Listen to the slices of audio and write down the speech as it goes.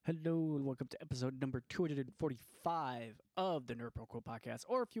Hello and welcome to episode number 245 of the Nerd Quote Podcast,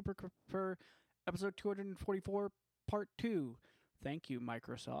 or if you prefer, episode 244, part 2. Thank you,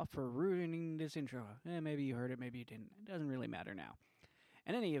 Microsoft, for ruining this intro. Maybe you heard it, maybe you didn't. It doesn't really matter now.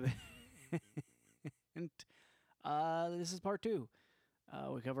 In any event, this is part 2.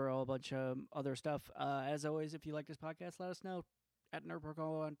 We cover a whole bunch of other stuff. As always, if you like this podcast, let us know at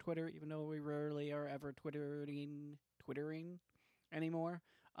NerdProCall on Twitter, even though we rarely are ever twittering anymore.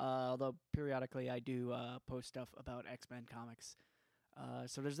 Although periodically I do post stuff about X-Men comics.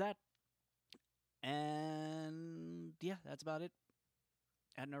 So there's that. And yeah, that's about it.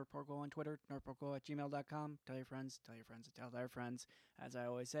 At NerdProCall on Twitter, nerdproco@gmail.com. Tell your friends to tell their friends. As I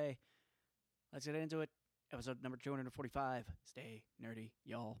always say, let's get into it. Episode number 245. Stay nerdy,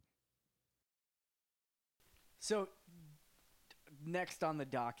 y'all. So, next on the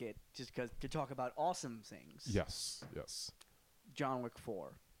docket, just because to talk about awesome things. Yes. John Wick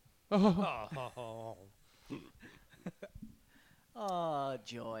 4. Oh. Oh,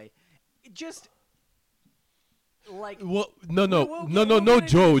 joy. Just like Well, we'll no, get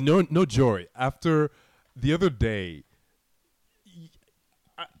Joe, no, Joy. After the other day,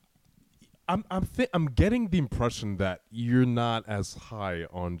 I'm getting the impression that you're not as high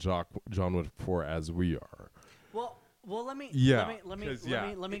on John Wick 4 as we are. well let me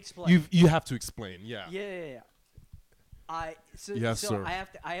explain. You have to explain. Yeah. Yeah. Yes, sir.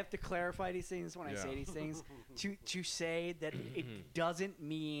 I have to clarify these things when I say these things to say that it does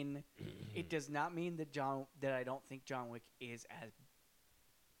not mean that I don't think John Wick is as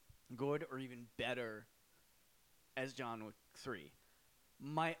good or even better as John Wick 3.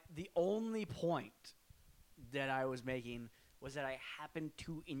 The only point that I was making was that I happen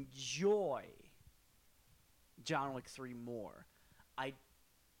to enjoy John Wick 3 more. I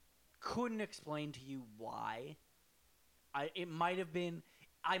couldn't explain to you why. I might have been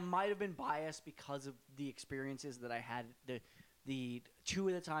biased because of the experiences that I had. The two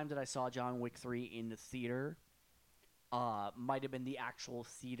of the times that I saw John Wick 3 in the theater might have been the actual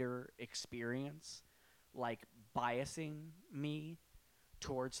theater experience, like biasing me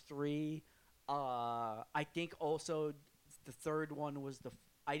towards 3. I think also the third one was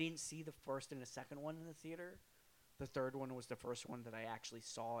I didn't see the first and the second one in the theater. The third one was the first one that I actually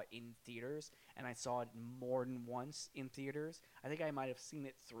saw in theaters, and I saw it more than once in theaters. I think I might have seen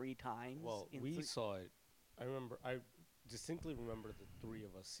it 3 times. Well, we saw it. I distinctly remember the 3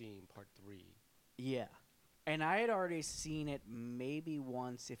 of us seeing part 3. Yeah. And I had already seen it maybe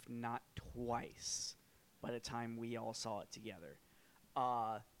once, if not twice, by the time we all saw it together.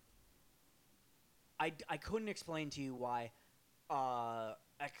 I couldn't explain to you why,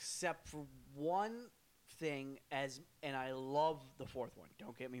 except for one thing, and I love the fourth one,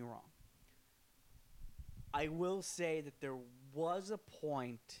 don't get me wrong. I will say that there was a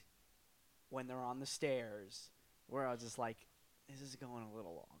point when they're on the stairs where I was just like, this is going a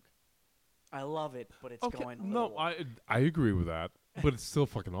little long. I love it, but it's going a little long. I agree with that, but it's still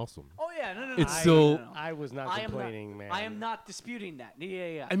fucking awesome. Oh yeah, no. It's still. No. I was not complaining, man. I am not disputing that.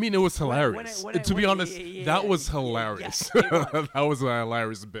 Yeah. I mean, it was hilarious. To be honest, that was hilarious. That was a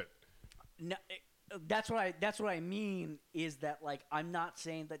hilarious bit. No, that's what I mean is that, like, I'm not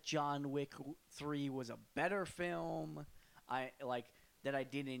saying that John Wick 3 was a better film. I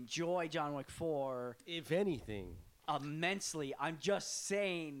didn't enjoy John Wick 4 If anything, immensely. I'm just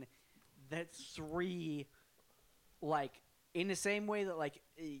saying that 3, like, in the same way that, like,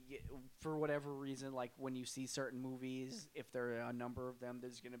 for whatever reason, like, when you see certain movies, if there are a number of them,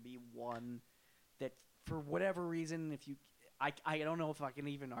 there's going to be one that, for whatever reason, I don't know if I can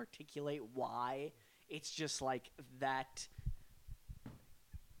even articulate why. It's just like that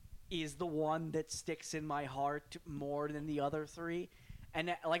is the one that sticks in my heart more than the other 3.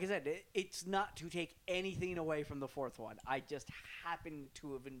 And like I said, it's not to take anything away from the fourth one. I just happen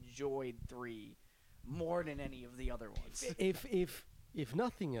to have enjoyed 3 more than any of the other ones. if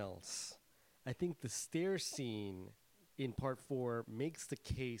nothing else, I think the stair scene in part 4 makes the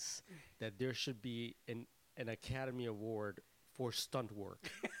case that there should be an Academy Award for stunt work.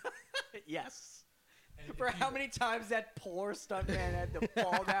 Yes. For how many times that poor stuntman had to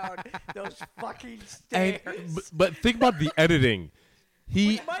fall down those fucking stairs. But think about the editing.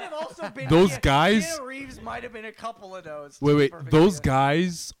 Which might have also been those guys. Keanu Reeves might have been a couple of those. Wait. Those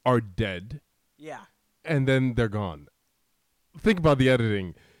guys are dead. Yeah. And then they're gone. Think about the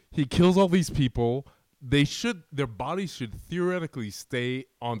editing. He kills all these people. Their bodies should theoretically stay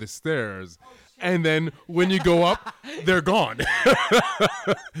on the stairs, and then when you go up, they're gone.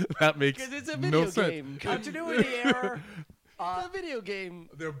 That makes Because it's a video no sense. game. Continuity error. It's a video game.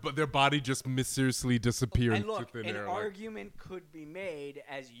 Their body just mysteriously disappeared And into look, thin an air. argument could be made,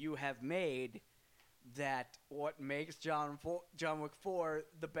 as you have made, that what makes John Wick 4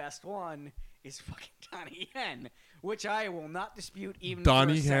 the best one is fucking Donnie Yen, which I will not dispute even for a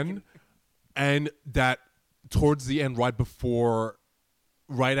Donnie second. Yen, and that towards the end, right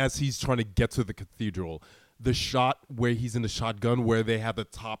as he's trying to get to the cathedral, the shot where he's in the shotgun, where they have the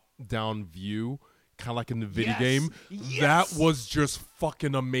top-down view, kind of like in the video game, that was just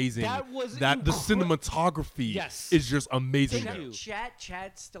fucking amazing. The cinematography is just amazing. Chad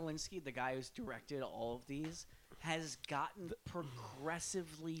Stahelski, the guy who's directed all of these, has gotten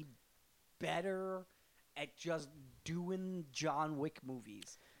progressively better at just doing John Wick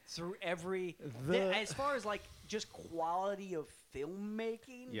movies through every. As far as like just quality of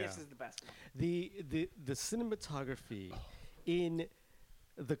filmmaking, this is the best one. The cinematography in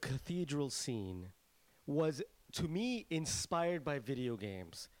the cathedral scene was, to me, inspired by video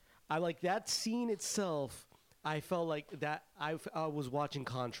games. I like that scene itself. I felt like that I was watching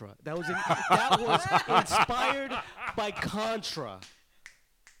Contra. That was inspired by Contra.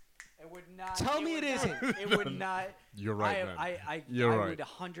 It would not. Tell me it isn't. It would not. You're right, man. I right. would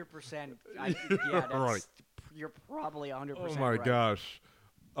 100%. Yeah, that's, Right. You're probably 100%. Oh my right. gosh.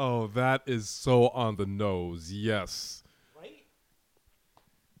 Oh, that is so on the nose. Yes. Right?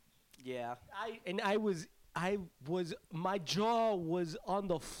 Yeah. My jaw was on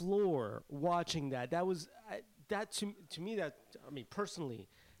the floor watching that. That was to me, personally,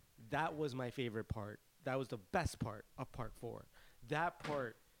 that was my favorite part. That was the best part of part 4. That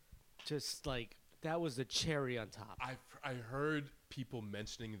part, just like, that was the cherry on top. I heard people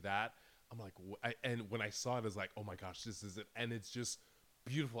mentioning that. I'm like, and when I saw it, I was like, oh my gosh, this is it. And it's just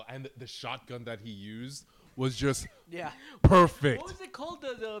beautiful. And the shotgun that he used was just perfect. What was it called?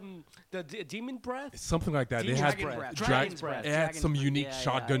 The demon breath? Something like that. Dragon's breath. Dragon's breath. It had some unique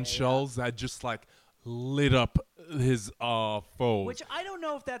shotgun shells that just like lit up his foes. Which I don't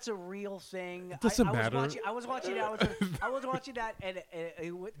know if that's a real thing. It doesn't matter. I was watching that,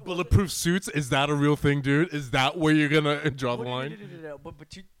 and bulletproof suits, is that a real thing, dude? Is that where you're gonna draw the line? No. But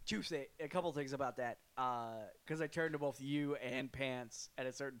a couple things about that, because I turned to both you and Pants at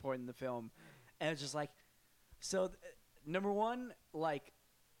a certain point in the film, and it's just like, so number one, like,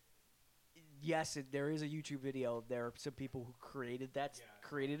 yes, there is a YouTube video. There are some people who created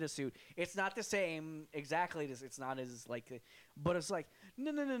created a suit. It's not the same exactly. It's not as like, but it's like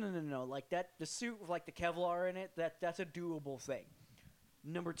no. Like that, the suit with like the Kevlar in it. That's a doable thing.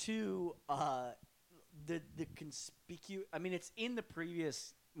 Number two, the conspicuous. I mean, it's in the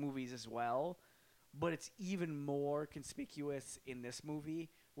previous movies as well, but it's even more conspicuous in this movie,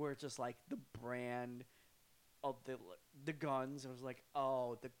 where it's just like the brand of the guns. It was like,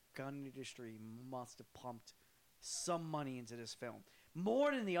 oh, the gun industry must have pumped some money into this film,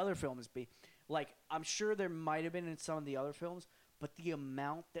 more than the other films. Like, I'm sure there might have been in some of the other films, but the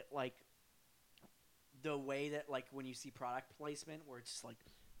amount that, like, the way that, like, when you see product placement, where it's just like,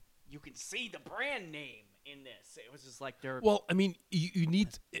 you can see the brand name in this. It was just like they're. Well, I mean, you need.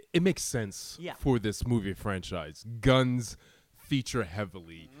 It makes sense for this movie franchise. Guns feature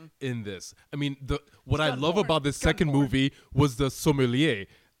heavily in this. I mean, what I love about this second movie was the sommelier.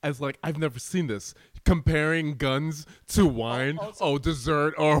 As like, I've never seen this, comparing guns to wine,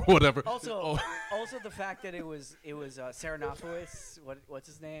 dessert or whatever. Also the fact that it was Saranopoulos. What's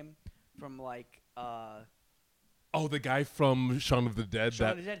his name from like. The guy from Shaun of the Dead.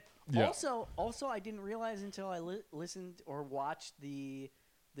 Shaun of the Dead. Yeah. Also, I didn't realize until I listened or watched the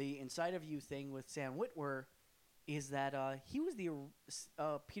Inside of You thing with Sam Witwer, is that he was the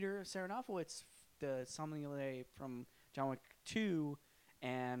Peter Saranopoulos, the sommelier from John Wick 2,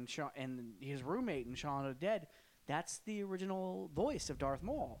 and his roommate in Shaun of the Dead. That's the original voice of Darth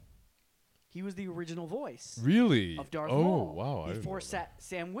Maul. He was the original voice. Really? Of Darth Maul. Oh, wow. Before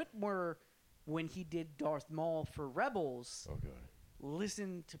Sam Witwer, when he did Darth Maul for Rebels. Okay.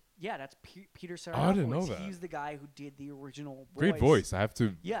 Listen to that's Peter Saranopoulos. I didn't know that. He's the guy who did the original voice. Great voice. I have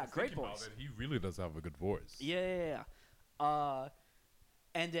to. Yeah, great voice. He really does have a good voice. Yeah.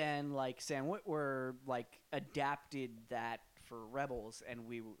 And then like Sam Witwer like adapted that for Rebels, and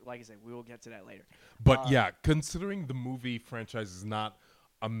we, like I said, we will get to that later. But considering the movie franchise is not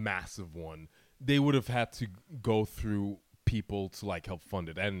a massive one, they would have had to go through people to like help fund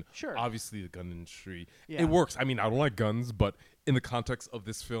it, and obviously the gun industry, it works. I mean, I don't like guns, but in the context of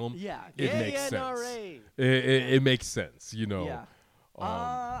this film, it makes sense. It makes sense, you know. Yeah.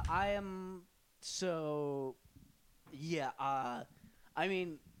 I am so. Yeah. I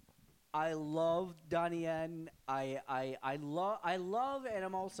mean, I love Donnie Yen. I love, and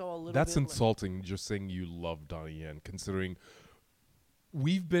I'm also a little. That's bit insulting. Just saying you love Donnie Yen, considering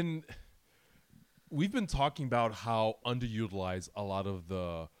we've been talking about how underutilized a lot of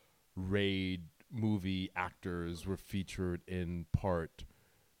the Raid movie actors were featured in part.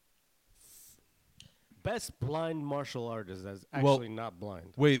 Best blind martial artist that's Well, actually not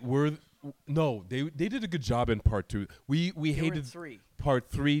blind. Wait, no, they did a good job in part 2. We They were in hated 3. part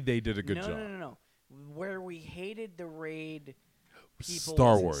 3. They did a good no, job. No. Where we hated the Raid people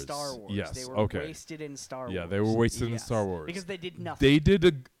Star was in Wars. Star Wars. Yes, They were okay. wasted in Star Wars. Yeah, they were wasted in Yes. Star Wars because they did nothing. They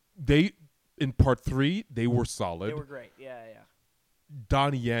did they in part 3. They were solid. They were great. Yeah.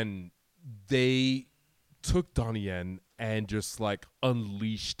 Donnie Yen, they took Donnie Yen and just like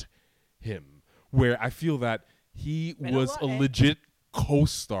unleashed him. Where I feel that he And was a and- legit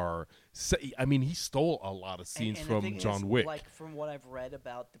co-star. I mean, he stole a lot of scenes and the from thing is, John Wick. Like from what I've read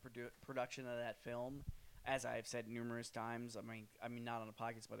about the production of that film, as I've said numerous times, I mean not on a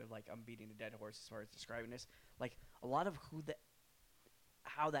podcast, but like I'm beating a dead horse as far as describing this. Like a lot of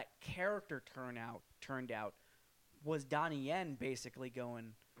how that character turned out was Donnie Yen basically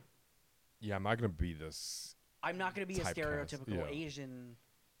going, Yeah, I'm not gonna be this. I'm not going to be a Typecast, stereotypical yeah. Asian,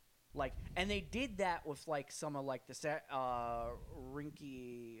 like, and they did that with like some of like the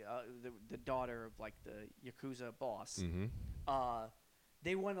Rinky, the daughter of like the Yakuza boss. Mm-hmm.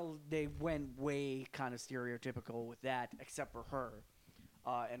 They went way kind of stereotypical with that, except for her.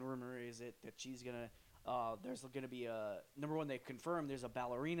 And rumor is it that she's gonna. There's gonna be a number one. They confirmed there's a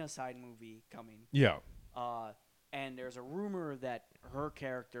ballerina side movie coming. Yeah. And there's a rumor that her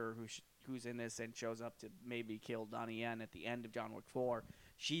character, who's in this and shows up to maybe kill Donnie Yen at the end of John Wick 4,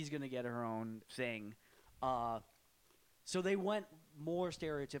 she's gonna get her own thing. So they went more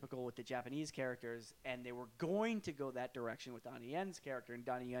stereotypical with the Japanese characters, and they were going to go that direction with Donnie Yen's character, and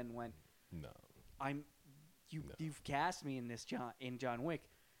Donnie Yen went, No. You've cast me in this John Wick.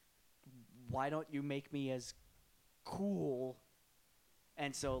 Why don't you make me as cool?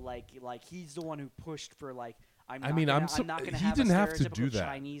 And so like he's the one who pushed for like I'm not gonna he have didn't a have to stereotypical do that.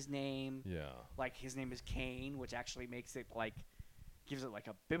 Chinese name. Yeah. Like his name is Cain, which actually makes it like gives it like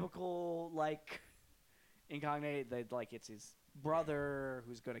a biblical like incognito that like it's his brother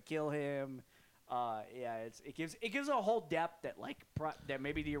who's gonna kill him. It gives a whole depth that like that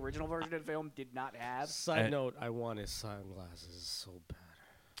maybe the original version of the film did not have. Side note, I want his sunglasses so bad.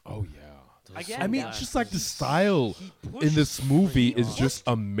 Oh yeah. Again, I mean, that's- just like the style He in this pushed movie for is it. just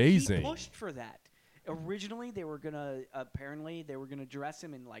amazing. He pushed for that. Originally, they were gonna dress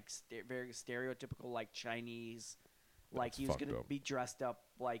him in like very stereotypical like Chinese, like That's he was fucked gonna up. be dressed up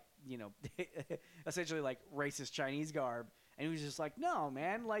like essentially like racist Chinese garb, and he was just like, no,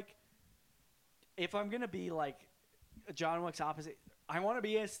 man, like if I'm gonna be like John Wick's opposite, I want to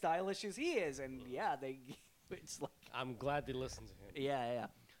be as stylish as he is, and it's like I'm glad they listened to him. yeah.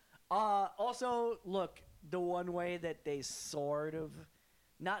 Also, look, the one way that they sort of,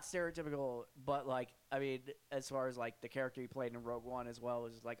 not stereotypical, but like, I mean, as far as like the character he played in Rogue One as well,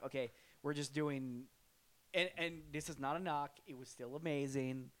 was like, okay, we're just doing, and this is not a knock. It was still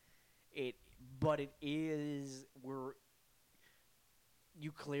amazing. But it is,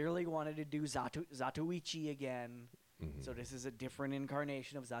 you clearly wanted to do Zatoichi again. Mhm. So this is a different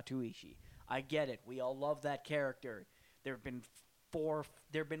incarnation of Zatoichi. I get it. We all love that character. There have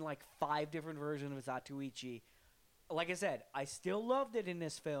been like 5 different versions of Zatoichi. Like I said, I still loved it in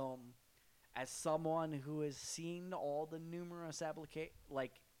this film. As someone who has seen all the numerous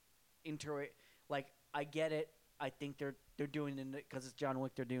I get it. I think they're doing it because it's John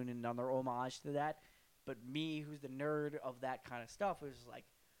Wick. They're doing another homage to that. But me, who's the nerd of that kind of stuff, was like,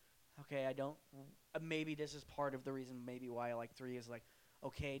 okay, I don't. Maybe this is part of the reason. Maybe why I like 3 is like,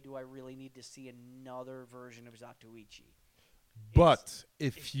 okay, do I really need to see another version of Zatoichi? But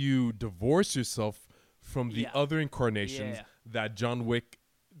if you divorce yourself from the Yeah. other incarnations Yeah. that John Wick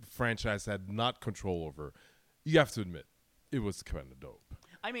franchise had not control over, you have to admit it was kind of dope.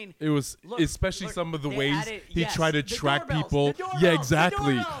 I mean, It was, look, especially some of the they ways added- he yes, tried to the track doorbells, people. the doorbells, Yeah, the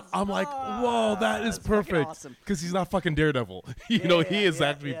exactly. doorbells. I'm like, whoa, that is That's fucking perfect. awesome. Because he's not fucking Daredevil. He is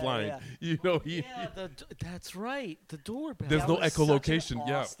actually blind. yeah. You know, he. Yeah, that's right. The doorbell. There's That no was such an echolocation,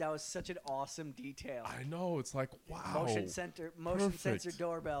 yeah. That was such an awesome detail. I know. It's like, wow. Motion Perfect. sensor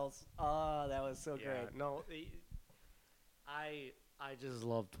doorbells. Oh, that was so Yeah, great. no, I just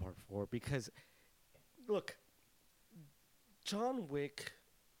loved part 4 because, look, John Wick,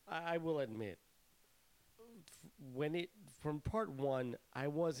 I will admit, from part 1, I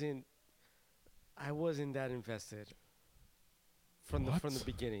wasn't that invested from What? the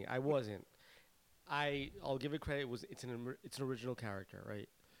beginning. I wasn't. I'll give it credit. It's an original character, right?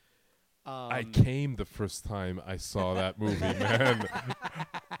 I came the first time I saw that movie, man.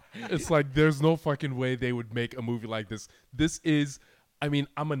 It's like there's no fucking way they would make a movie like this. This is, I mean,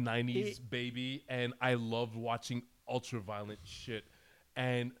 I'm a 90s baby, and I loved watching ultra-violent shit.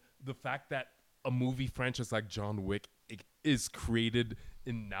 And the fact that a movie franchise like John Wick is created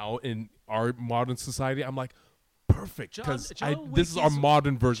in our modern society, I'm like, perfect, because this is our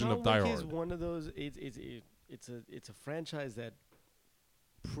modern version of Die Hard. John Wick is one of those. It's a franchise that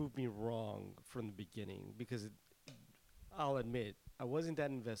proved me wrong from the beginning, because I'll admit I wasn't that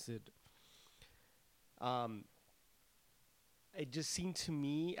invested. It just seemed to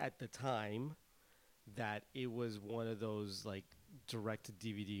me at the time that it was one of those like direct to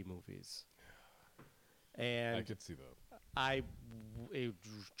DVD movies, and I could see that. It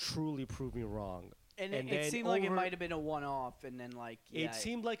truly proved me wrong. And it seemed like it might have been a one-off, and then like it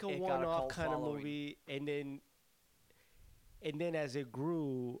seemed like a one-off kind of movie, and then as it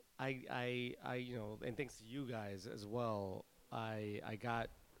grew, I and thanks to you guys as well, I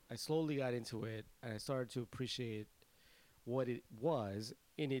slowly got into it, and I started to appreciate what it was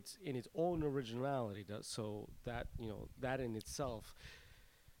in its own originality. So that that in itself,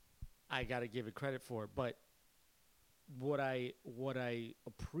 I got to give it credit for. But what I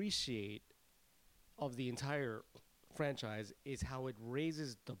appreciate of the entire franchise is how it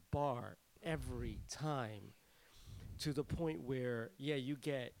raises the bar every time, to the point where you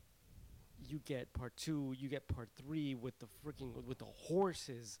get part 2, you get part 3 with the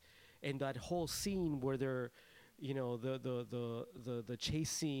horses, and that whole scene where they're the chase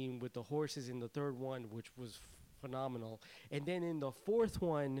scene with the horses in the third one, which was phenomenal. And then in the fourth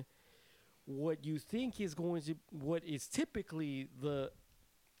one, what is typically the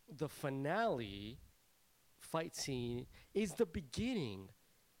finale fight scene is the beginning.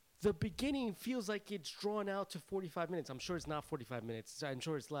 The beginning feels like it's drawn out to 45 minutes. I'm sure it's not 45 minutes. I'm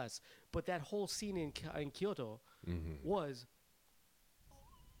sure it's less. But that whole scene in Kyoto was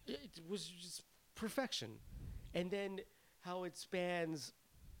just perfection. And then how it spans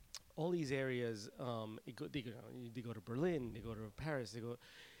all these areas. They go to Berlin. They go to Paris. They go.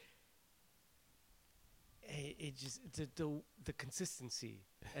 It's the consistency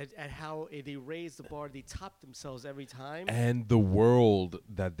at how they raise the bar. They top themselves every time. And the world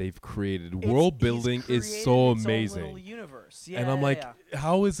that they've created, world building is so amazing. Little universe. And I'm like,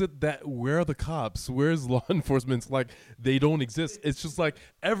 how is it that, where are the cops? Where's law enforcement? It's like they don't exist. It's just like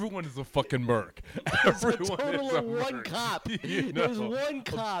everyone is a fucking merc. Everyone a total is a of one merc. cop. There's one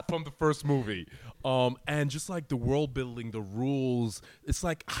cop from the first movie. And just like the world building, the rules, it's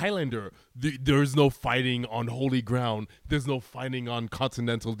like Highlander. There's no fighting on holy ground. There's no fighting on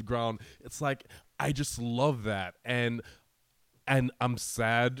continental ground. It's like, I just love that. And I'm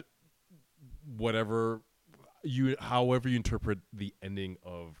sad, however you interpret the ending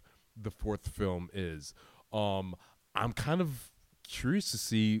of the fourth film is. I'm kind of curious to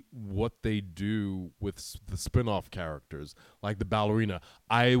see what they do with the spin-off characters, like the ballerina.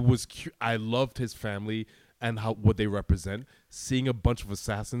 I loved his family and what they represent. Seeing a bunch of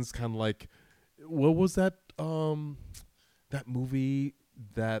assassins, kind of like, what was that that movie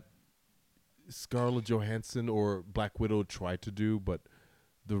that Scarlett Johansson or Black Widow tried to do, but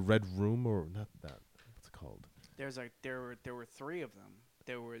the Red Room, or not that? What's it called? There were 3 of them.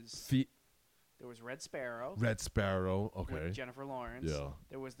 There was Red Sparrow. Red Sparrow, okay. With Jennifer Lawrence. Yeah.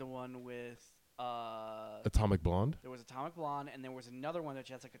 There was the one with Atomic Blonde. There was Atomic Blonde, and there was another one that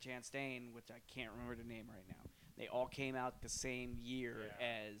Jessica Chastain, which I can't remember the name right now. They all came out the same year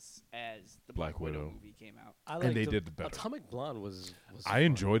as the Black Widow movie came out. And they did better. Atomic Blonde was I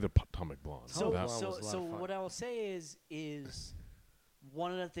enjoyed the Atomic Blonde. So what I will say is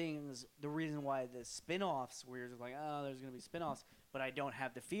one of the things, the reason why the spin-offs, where you're just like, oh, there's going to be spin-offs, but I don't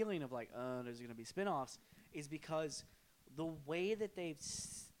have the feeling of like, oh, there's going to be spin-offs, is because the way that they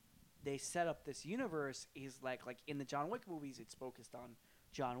set up this universe is like in the John Wick movies, it's focused on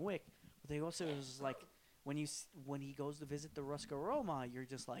John Wick, but they also is like when he goes to visit the Ruska Roma, you're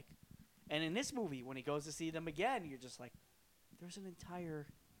just like, and in this movie when he goes to see them again, you're just like, there's an entire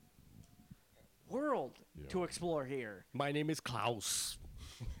world to explore here. My name is Klaus.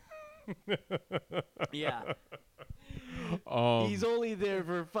 Yeah. He's only there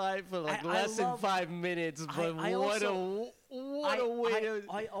for less than 5 minutes, but what a way to...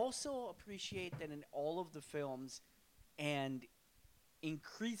 I also appreciate that in all of the films, and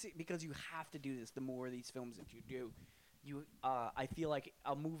increasing, because you have to do this the more of these films that you do, I feel like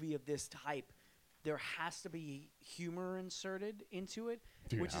a movie of this type, there has to be humor inserted into it.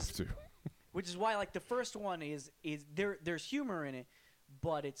 Which is why, like, the first one is there's humor in it,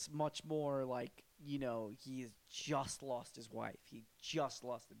 but it's much more like, he has just lost his wife. He just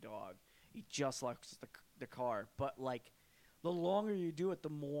lost a dog. He just locks the car. But like, the longer you do it, the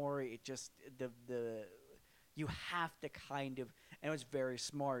more it just the you have to kind of, and it was very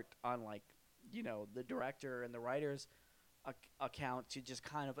smart on like, the director and the writers account to just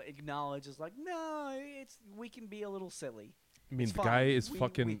kind of acknowledge is like, no, we can be a little silly. I mean, It's the fine. guy is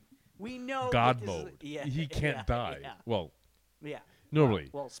fucking we know God that this is- mode. yeah, He can't yeah, die. Yeah, Well, yeah. normally.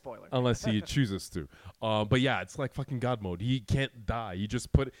 Well, spoiler. Unless he chooses to. But yeah, it's like fucking God mode. He can't die. He just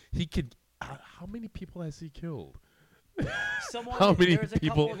he could. How many people has he killed? How many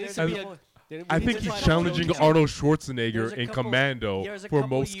people There needs has- to be a- I we think need to he's find challenging Joker. Arnold There's Schwarzenegger a in couple- Commando There's a for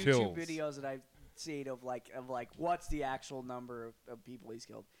couple most YouTube kills. videos that I've seen of like what's the actual number of people he's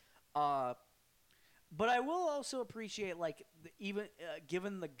killed. But I will also appreciate like even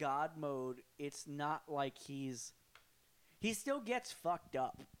given the God mode, it's not like he still gets fucked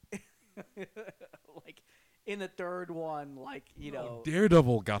up. Like in the third one, like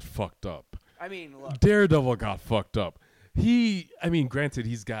Daredevil got fucked up. I mean, look, Daredevil got fucked up. Granted,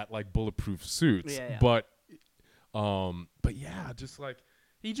 he's got like bulletproof suits, Yeah. but yeah, just like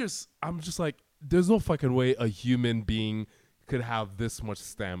I'm just like, there's no fucking way a human being could have this much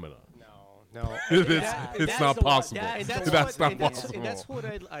stamina. No. It's not possible. And That's that's not what, and that's, possible. and that's what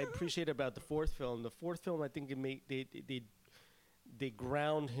I appreciate about the fourth film. The fourth film, I think they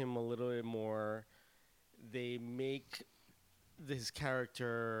ground him a little bit more. They make his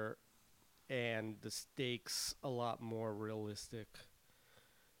character and the stakes a lot more realistic.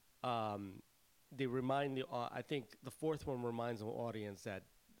 They remind I think the fourth one reminds the audience that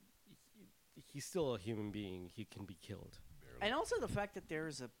he's still a human being. He can be killed. and also the fact that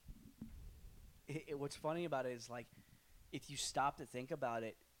there's what's funny about it is like if you stop to think about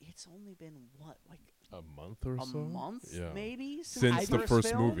it, it's only been what, like A month or a so? month Yeah. maybe Since the first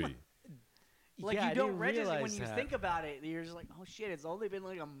film? movie. Like Yeah, I you don't didn't register when realize you that. think about it. You're just like, oh shit, it's only been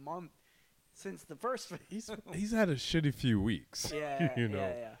like a month since the first film. He's had a shitty few weeks. Yeah, you know.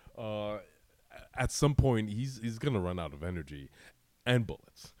 yeah. At some point, he's gonna run out of energy and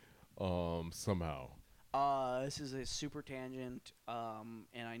bullets. Somehow. This is a super tangent,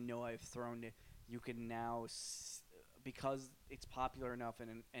 and I know I've thrown it. You can now, because it's popular enough,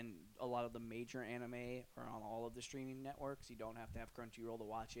 and a lot of the major anime are on all of the streaming networks. You don't have to have Crunchyroll to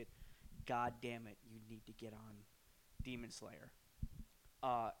watch it. God damn it, you need to get on Demonslayer.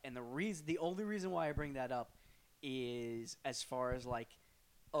 And the only reason why I bring that up is as far as like,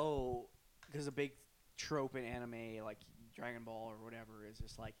 because a big trope in anime like Dragon Ball or whatever is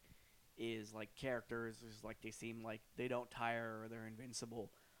just like. Is like characters is like they seem like they don't tire or they're invincible.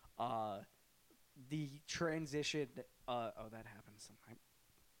 The transition. That happened sometime.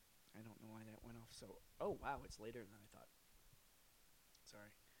 I don't know why that went off. So wow, it's later than I thought. Sorry,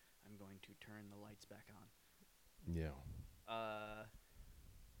 I'm going to turn the lights back on. Yeah.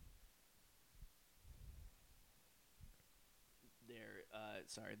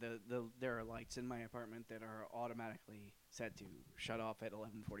 There are lights in my apartment that are automatically set to shut off at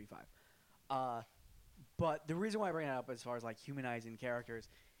 11:45. But the reason why I bring it up as far as like humanizing characters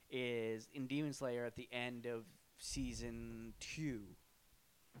is in Demon Slayer at the end of season 2.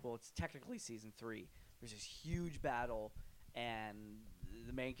 Well, it's technically season 3. There's this huge battle, and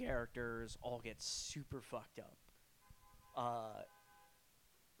the main characters all get super fucked up.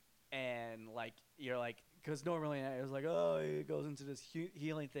 And like you're like, because normally it was like, it goes into this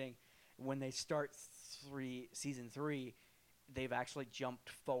healing thing. When they start season 3, they've actually jumped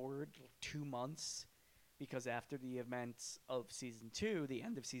forward 2 months, because after the events of season 2, the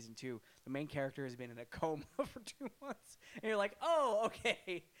end of season 2, the main character has been in a coma for 2 months, and you're like, oh,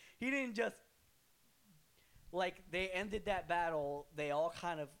 okay, he didn't just like they ended that battle, they all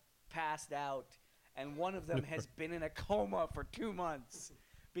kind of passed out, and one of them has been in a coma for 2 months.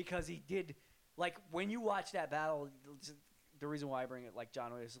 Because he did, like, when you watch that battle, the reason why I bring it, like,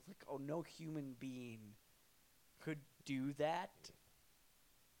 John is like, no human being could do that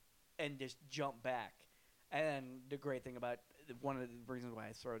and just jump back. And the great thing about, one of the reasons why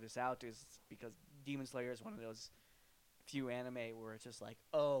I throw this out is because Demon Slayer is one of those few anime where it's just like,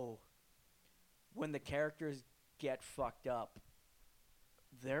 when the characters get fucked up,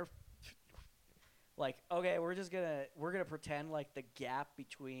 they're like, okay, we're gonna pretend like the gap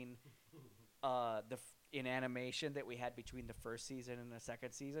between in animation that we had between the first season and the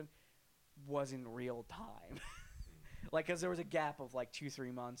second season was in real time. Like, because there was a gap of like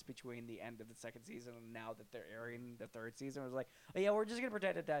 2-3 months between the end of the second season and now that they're airing the third season. It was like, we're just gonna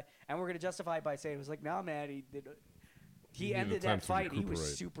pretend that, and we're gonna justify it by saying it was like, nah, man, he ended that fight. He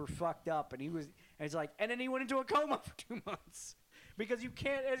was super fucked up, and it's like, and then he went into a coma for 2 months. Because you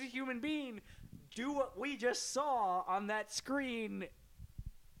can't, as a human being, do what we just saw on that screen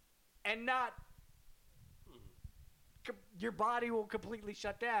and not your body will completely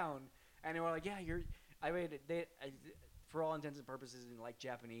shut down. And they were like, yeah, I mean, for all intents and purposes, in like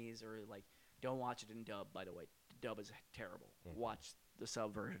Japanese or like, don't watch it in dub. By the way, the dub is terrible. Watch the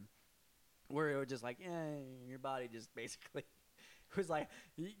sub version, where it was just like, your body just basically. It was like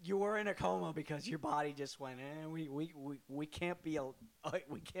you were in a coma because your body just went. We can't be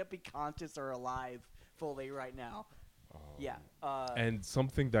we can't be conscious or alive fully right now. Yeah. And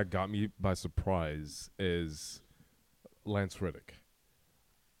something that got me by surprise is Lance Reddick.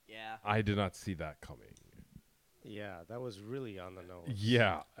 Yeah. I did not see that coming. Yeah, that was really on the nose.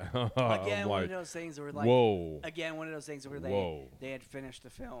 Yeah. Again, one of those things where like. Whoa. Again, one of those things where they had finished the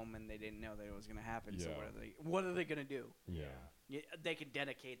film and they didn't know that it was going to happen. Yeah. So what are they going to do? Yeah. They could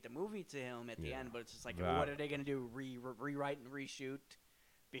dedicate the movie to him at the end, but it's just like, That- what are they going to do? Rewrite and reshoot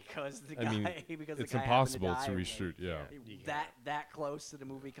because the I guy mean, because it's the guy impossible to happened reshoot. Yeah. die. That close to the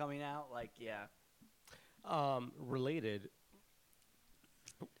movie coming out, like Related,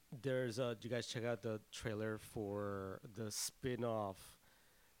 there's did you guys check out the trailer for the spin-off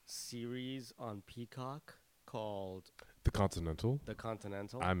series on Peacock called The Continental. The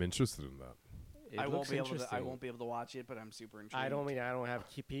Continental? I'm interested in that. It I looks I won't be able to watch it, but I'm super intrigued. I don't have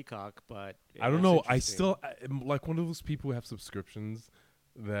Peacock, but it I don't looks know. interesting. I'm like one of those people who have subscriptions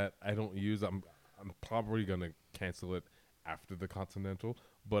that I don't use. I'm probably gonna cancel it after the Continental,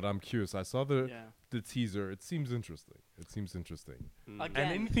 but I'm curious. I saw the teaser. It seems interesting. Again,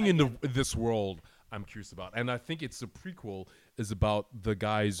 And anything in this world, I'm curious about. And I think it's the prequel is about the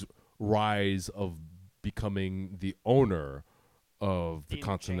guy's rise of becoming the owner of the Ian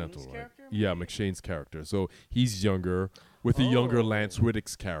Continental. McShane's Right? character, Yeah, maybe? McShane's character. So he's younger with a younger Oh. Lance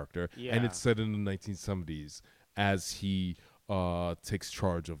Reddick's character, and Yeah. it's set in the 1970s as he takes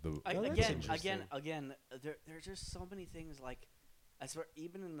charge of the. that's interesting. Again, there's just so many things like, I swear,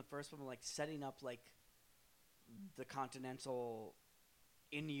 even in the first one, like setting up like the Continental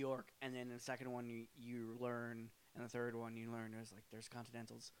in New York, and then in the second one you learn, and the third one you learn there's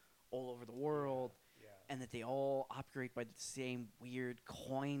Continentals all over the world, and that they all operate by the same weird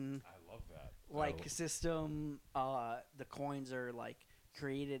coin I love that. system. The coins are like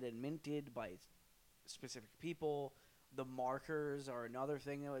created and minted by specific people. The markers are another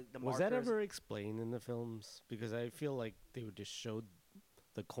thing. Was that ever explained in the films? Because I feel like they would just show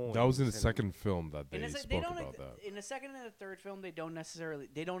the coins. That was in the and- second film that they they spoke don't about that. in the second and the third film they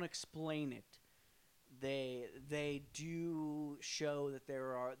don't explain it. They do show that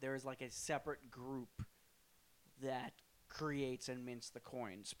there's like a separate group that creates and mints the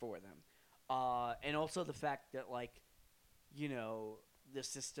coins for them, and also the fact that the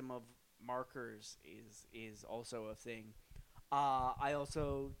system of markers is also a thing. I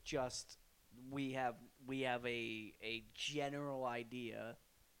also just we have a general idea.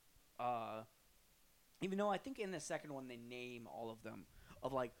 Even though I think in the second one they name all of them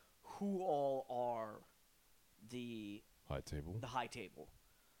of like who all are the High table. high table.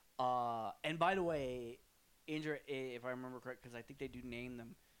 And by the way, if I remember correct, because I think they do name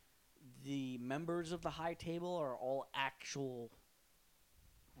them, the members of the high table are all actual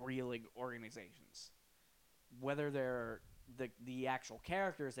real organizations. Whether they're the actual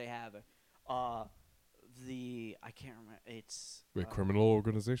characters they have, I can't remember. It's Criminal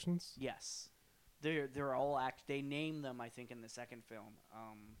organizations. yes, they're all they name them. I think in the second film.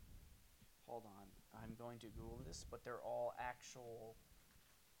 Hold on, I'm going to Google this, but they're all actual.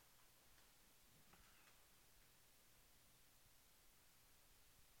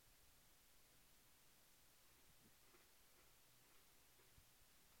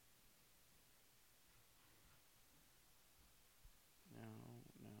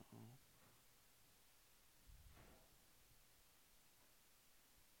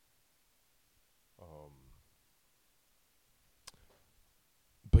 No.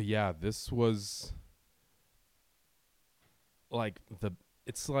 But yeah, this was like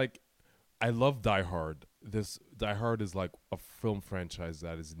it's like I love Die Hard. This Die Hard is like a film franchise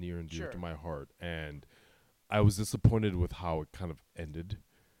that is near and dear to Sure. my heart, and I was disappointed with how it kind of ended.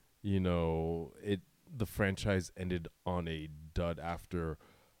 The franchise ended on a dud after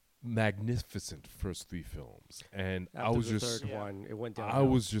magnificent first three films, and After I was the just third one, it went down. I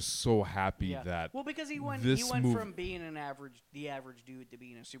was just so happy that Well, because he went this move- from being the average dude to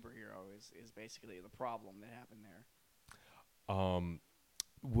being a superhero is basically the problem that happened there.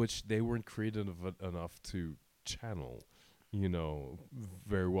 which they weren't creative enough to channel,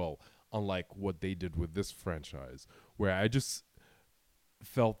 very well. Unlike what they did with this franchise, where I just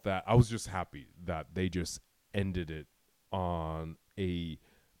felt that I was just happy that they just ended it on a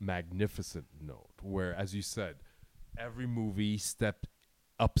magnificent note. Where, as you said, every movie stepped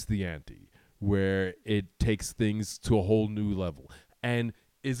ups the ante, where it takes things to a whole new level. And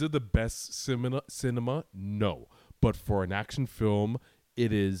is it the best cinema? No. But for an action film,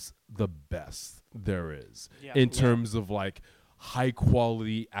 it is the best there is Yeah. in terms of like high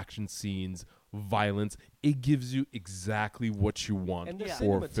quality action scenes, violence. It gives you exactly what you want And the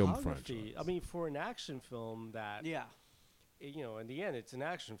for a film cinematography. franchise. I mean, for an action film that Yeah. you know, in the end, it's an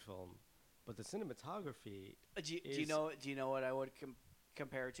action film, but the cinematography. Do you know what I would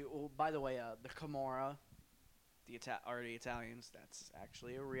compare it to? Oh, by the way, the Camorra, the Italians. That's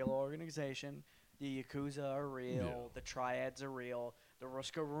actually a real organization. The Yakuza are real. Yeah. The Triads are real. The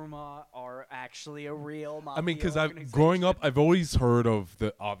Roscaruma are actually a real mafia I mean, because organization. growing up, I've always heard of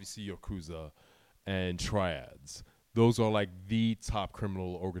the obviously Yakuza and Triads. Those are like the top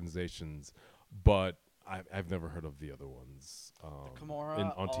criminal organizations, but I've never heard of the other ones. The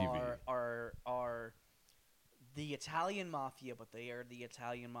Camorra on TV. are the Italian mafia, but they are the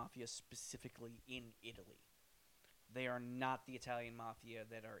Italian mafia specifically in Italy. They are not the Italian mafia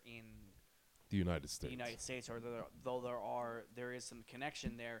that are in The United States. the United States, or there is some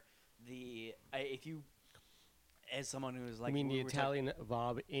connection there. If you, as someone who is like, I mean, we the were Italian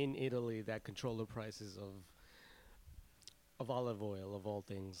mob in Italy that control the prices of olive oil of all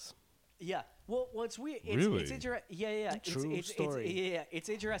things. yeah. Well, what's weird? Really? Yeah. True story. It's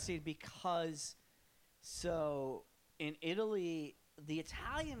interesting because so in Italy, the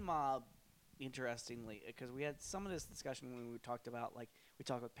Italian mob, interestingly, because we had some of this discussion when we talked about we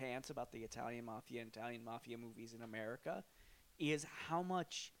talked with Pants about the Italian mafia and Italian mafia movies in America, is how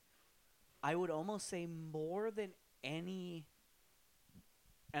much I would almost say more than any,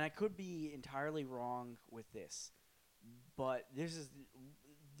 and I could be entirely wrong with this, but this is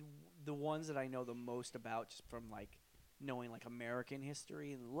the ones that I know the most about just from knowing American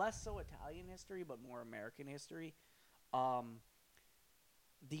history, less so Italian history, but more American history.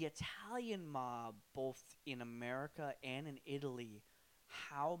 The Italian mob, both in America and in Italy,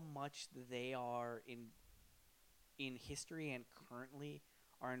 how much they are in history and currently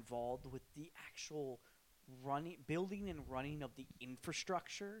are involved with the actual building and running of the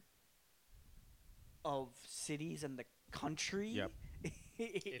infrastructure of cities and the country. Yep.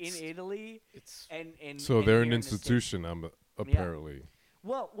 In Italy, It's and So and they're here an in the States. institution, apparently.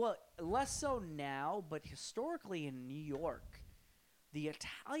 Well, less so now, but historically in New York, the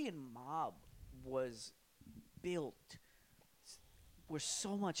Italian mob was built, was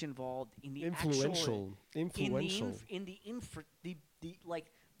so much involved in the influential. in the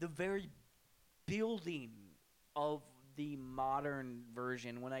the very building of the modern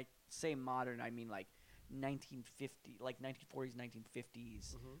version. When I say modern, I mean 1950, 1940s,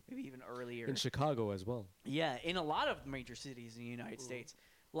 1950s, maybe even earlier. In Chicago as well. Yeah, in a lot of major cities in the United States,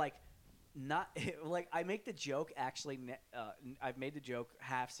 not I make the joke. Actually, I've made the joke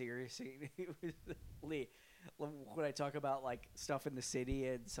half seriously when I talk about stuff in the city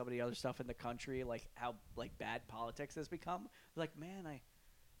and some of the other stuff in the country, how bad politics has become. Man, I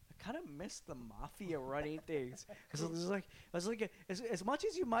kind of miss the mafia running things. Because as much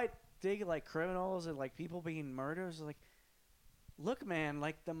as you might dig criminals and people being murdered, look, man,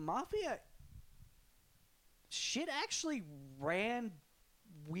 the mafia shit actually ran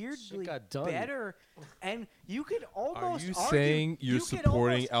weirdly got done. better, and you could almost Are you argue, saying you're could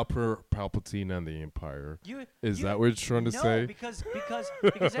supporting almost- Emperor Palpatine and the Empire? Is you- that what you're trying to no, say? because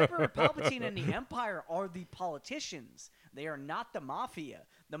Emperor Palpatine and the Empire are the politicians. They are not the mafia.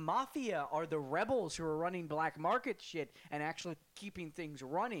 The mafia are the rebels who are running black market shit and actually keeping things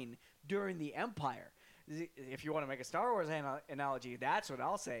running during the Empire. If you want to make a Star Wars analogy, that's what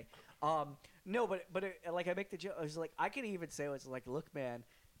I'll say. No, but I make the joke. I was I could even say it's look, man,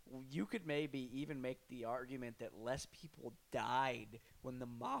 you could maybe even make the argument that less people died when the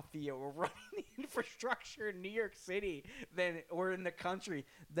mafia were running the infrastructure in New York City or in the country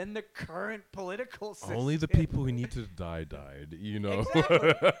than the current political system. Only the people who need to die died, you know?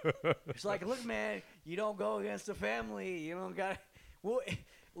 Exactly. It's look, man, you don't go against the family. You don't got. Well,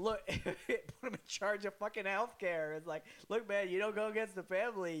 look, put them in charge of fucking healthcare. It's look, man, you don't go against the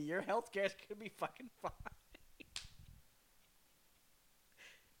family. Your healthcare's gonna be fucking fine.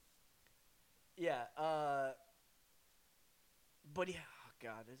 Yeah. But yeah, oh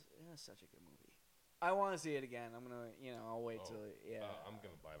god, it's such a good movie. I want to see it again. I'm gonna, I'll wait till I'm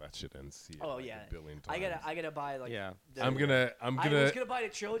gonna buy that shit and see it. Oh like yeah. a billion times. I gotta buy Yeah. I'm gonna. I was gonna buy the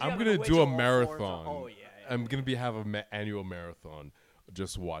trilogy. I'm I'm gonna wait do till a all four marathon. Oh yeah. I'm gonna have an annual marathon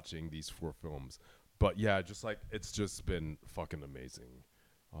just watching these 4 films. But yeah, just it's just been fucking amazing.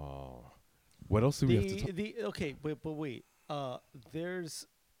 What else do we have to talk? Okay, but wait. There's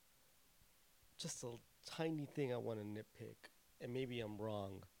just a tiny thing I want to nitpick and maybe I'm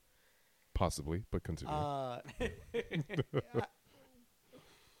wrong. Possibly, but continue.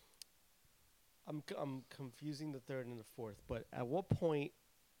 I'm confusing the third and the fourth, but at what point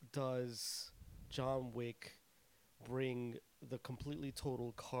does John Wick bring the completely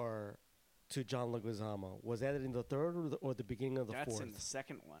total car to John Leguizamo? Was that in the third or the beginning of the That's fourth? in the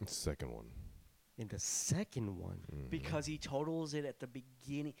second one. Second one. In the second one. Because he totals it at the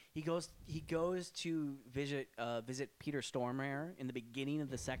beginning. He goes to visit Peter Stormare in the beginning of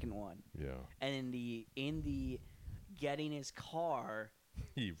the second one. Yeah. And in the getting his car,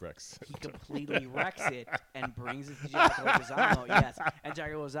 He wrecks it. he completely wrecks it and brings it to Jack Leguizamo. Yes, and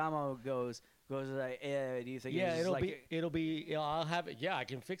Jack Leguizamo goes like, do you think? Yeah, it's it'll be. I'll have it. Yeah, I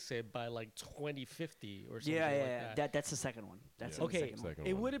can fix it by like 2050 or something. Yeah. like that. That's the second one. That's Yeah. in the Okay, second one. Second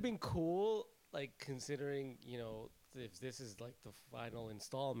it one. would have been cool, like considering if this is like the final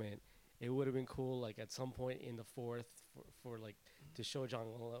installment, it would have been cool, like at some point in the fourth, for like to show John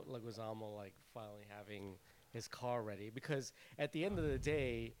Leguizamo like finally having his car ready, because at the end of the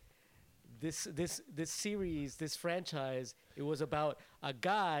day, this series, this franchise, it was about a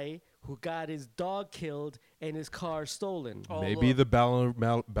guy who got his dog killed and his car stolen. Oh, Maybe look. the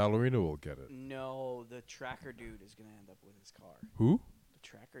ballerina will get it. No, the tracker dude is gonna end up with his car. Who? The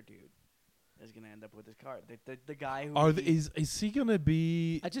tracker dude is gonna end up with his car. The guy who Is he gonna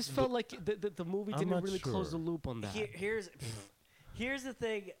be? I just felt like the movie I'm didn't not really close the sure. loop on that. Here's the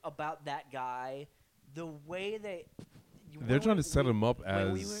thing about that guy. The way They're trying to set him up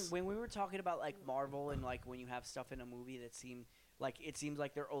when we were talking about like Marvel and like when you have stuff in a movie that seems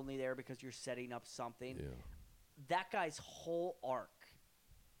like they're only there because you're setting up something. Yeah. That guy's whole arc,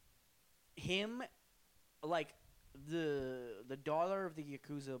 him, like the daughter of the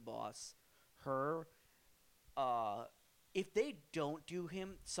Yakuza boss, her, if they don't do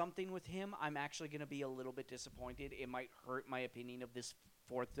something with him, I'm actually gonna be a little bit disappointed. It might hurt my opinion of this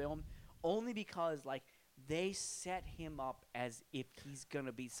fourth film, only because like they set him up as if he's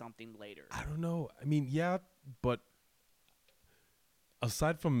gonna be something later. I don't know. I mean, yeah, but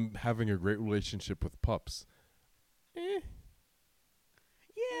aside from having a great relationship with pups, Yeah.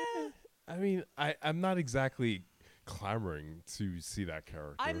 I mean, I'm not exactly clamoring to see that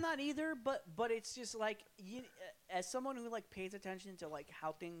character. I'm not either, but it's just like as someone who like pays attention to like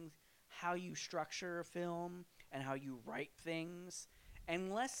how you structure a film and how you write things,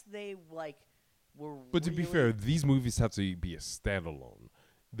 unless they like were. But to be really- fair, these movies have to be a standalone.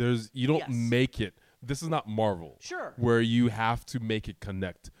 You don't Yes. make it. This is not Marvel. Sure. Where you have to make it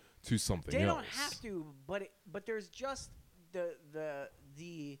connect to something They else. don't have to, but there's just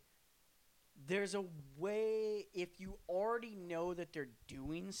there's a way, if you already know that they're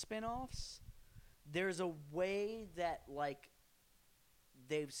doing spin-offs, there's a way that like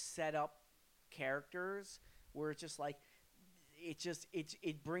they've set up characters where it's just like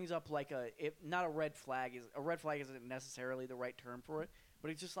it brings up like not a red flag isn't necessarily the right term for it,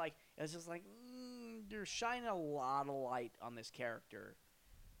 but it's just like they're shining a lot of light on this character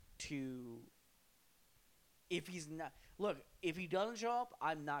to. If he's not, if he doesn't show up,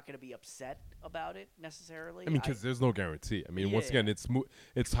 I'm not going to be upset about it necessarily. I mean, because there's no guarantee. I mean, once Yeah. again,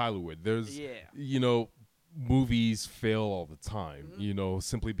 it's Hollywood. There's, Yeah. movies fail all the time.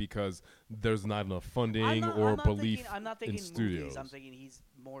 Simply because there's not enough funding I'm not belief thinking, I'm not thinking in movies. studios. I'm thinking he's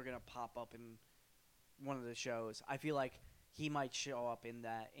more going to pop up in one of the shows. I feel like he might show up in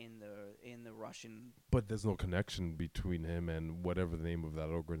the Russian. But there's no connection between him and whatever the name of that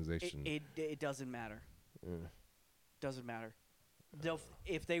organization. It doesn't matter. Yeah. Doesn't matter.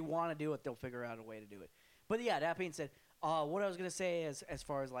 If they want to do it, they'll figure out a way to do it. But yeah, that being said, what I was gonna say as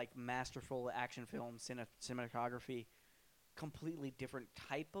far as like masterful action film cinematography, completely different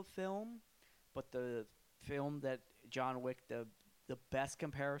type of film, but the film that John Wick, the best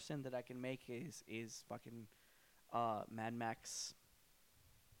comparison that I can make is fucking Mad Max.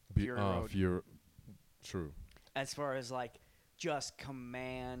 Fury Road. True. As far as like just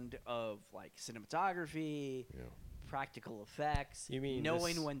command of like cinematography, Yeah. practical effects, You mean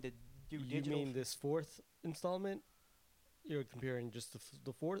knowing this- when to do You digital. mean this fourth installment? You're comparing just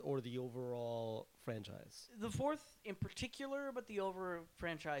the fourth or the overall franchise? The fourth in particular, but the over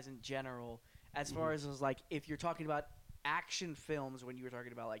franchise in general. As far as like, if you're talking about action films, when you were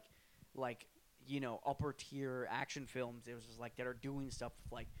talking about like upper tier action films, it was just like that are doing stuff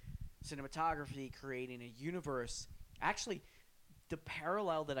with, like cinematography, creating a universe. Actually, the best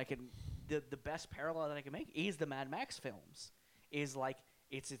parallel that I can make is the Mad Max films. Is like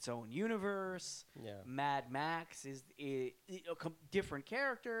it's its own universe. Yeah. Mad Max is a different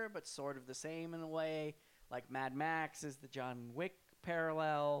character, but sort of the same in a way. Like Mad Max is the John Wick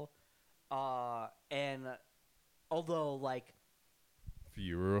parallel, and although like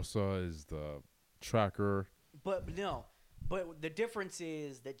Furiosa is the tracker. But no, but the difference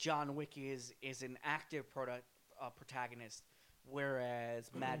is that John Wick is an active protagonist, whereas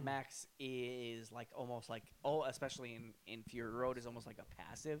Mad Max is like almost like especially in Fury Road is almost like a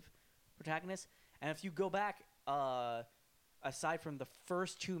passive protagonist. And if you go back, aside from the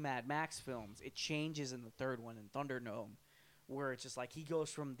first two Mad Max films, it changes in the third one in Thunderdome, where it's just like he goes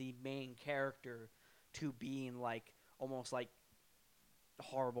from the main character to being like almost like a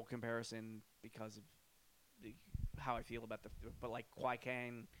horrible comparison because of how I feel about but like Kwai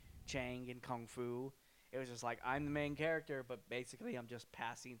Kang Chang in Kung Fu, it was just like I'm the main character, but basically I'm just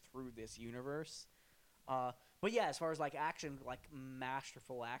passing through this universe. But yeah, as far as like action, like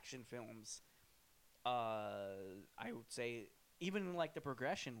masterful action films, I would say even like the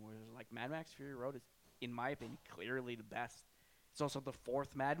progression where like Mad Max Fury Road is, in my opinion, clearly the best. It's also the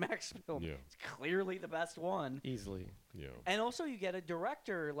fourth Mad Max film. Yeah. It's clearly the best one. Easily. Yeah. And also, you get a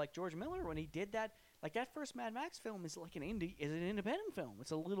director like George Miller when he did that. Like that first Mad Max film is like an independent film.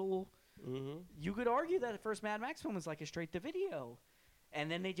 It's a little. Mm-hmm. You could argue that the first Mad Max film is like a straight to video, and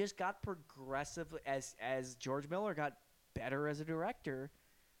then they just got progressive as George Miller got better as a director.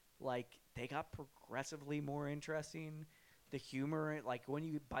 Like they got progressively more interesting. The humor, like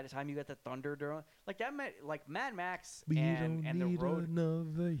by the time you get the Thunderdome, like that, like Mad Max and the Road.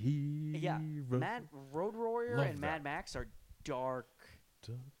 Another hero. Yeah, Road Warrior Love and that. Mad Max are dark,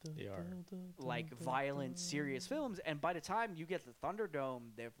 They are. like violent, serious films. And by the time you get the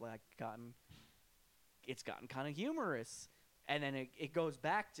Thunderdome, they've like gotten kind of humorous. And then it goes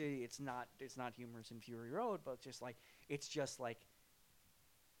back to it's not humorous in Fury Road, but it's just like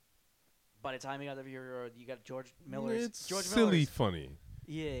by the time you got the Fury Road, you got George Miller's. It's George silly Miller's, funny.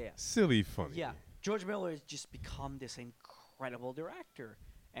 yeah. Silly funny. Yeah, George Miller has just become this incredible director.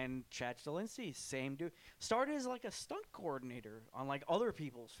 And Chad Stahelski, same dude, started as like a stunt coordinator on like other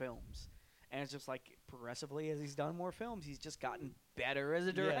people's films, and it's just like progressively as he's done more films, he's just gotten better as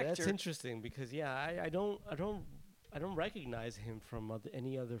a director. Yeah, that's interesting because I don't recognize him from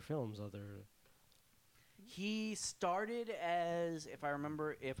any other films other. He started as, if I'm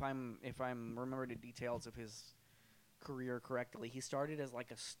remembering the details of his career correctly, he started as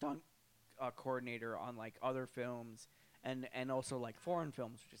like a stunt coordinator on like other films. And also like foreign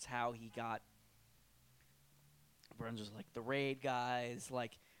films, which is how he got friends with like the Raid guys.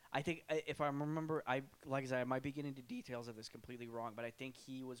 Like I think if I remember, like I said, I might be getting the details of this completely wrong, but I think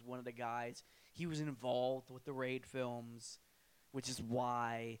he was one of the guys. He was involved with the Raid films, which is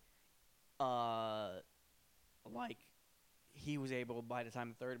why, like he was able, by the time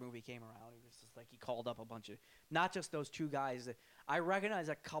the third movie came around, he was just like he called up a bunch of not just those two guys. I recognize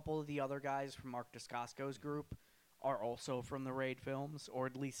a couple of the other guys from Mark Dacascos's group are also from the Raid films, or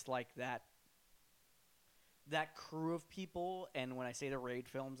at least like that crew of people. And when I say the Raid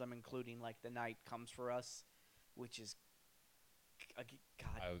films, I'm including like The Night Comes for Us, which is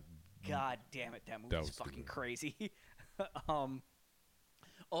God damn it, that movie's fucking crazy.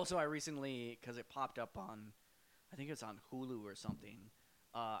 Also, I recently, because it popped up on, I think it's on Hulu or something,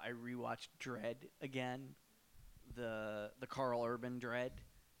 I rewatched Dredd again, the Carl Urban Dredd.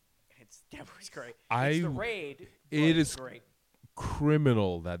 That was great. It's the Raid. It is great.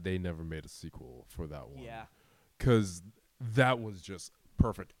 Criminal that they never made a sequel for that one. Yeah. Because that was just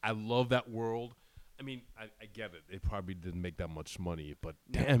perfect. I love that world. I mean, I get it. It probably didn't make that much money, but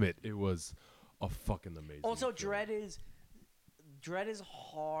damn it, it was a fucking amazing Also, film. Dredd is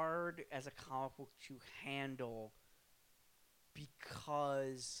hard as a comic book to handle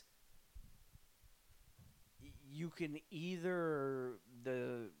because you can either,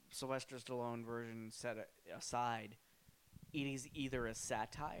 the Sylvester Stallone version set aside, it is either a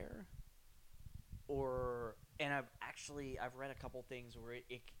satire or, and I've read a couple things where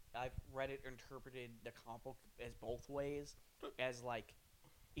I've read it interpreted the comic book as both ways, as like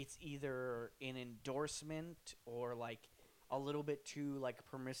it's either an endorsement or like a little bit too like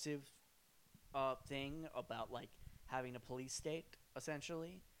permissive thing about like having a police state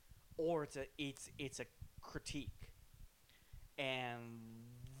essentially, or it's a critique. And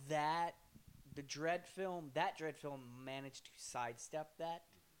that Dredd film managed to sidestep that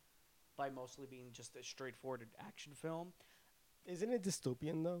by mostly being just a straightforward action film. Isn't it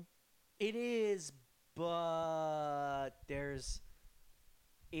dystopian though? It is, but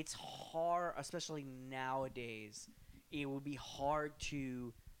it's hard, especially nowadays. It would be hard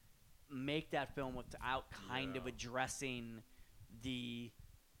to make that film without kind of addressing the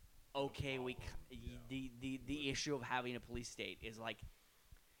the issue of having a police state is like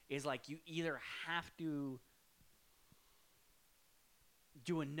you either have to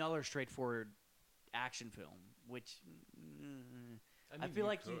do another straightforward action film, which I feel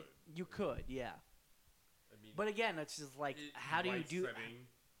like you could, yeah. I mean, But again, it's just like, how do you do? Setting,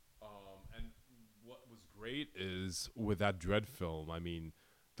 and what was great is with that Dread film. I mean,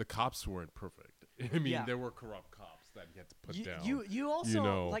 the cops weren't perfect. I mean, Yeah. there were corrupt cops that you had to put down. You also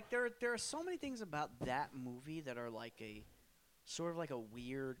know. like there are so many things about that movie that are like a sort of like a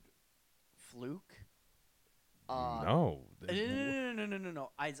weird fluke. No.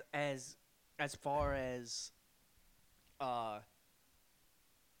 No. As far as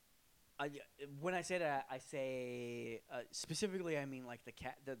when I say that, I say specifically, I mean like the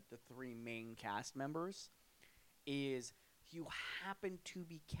three main cast members. Is you happen to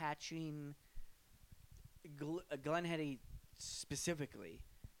be catching Glenn Heady specifically.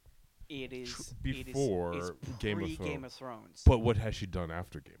 It is before Game of Thrones. But what has she done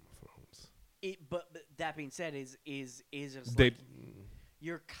after Game of Thrones? But that being said, is just They like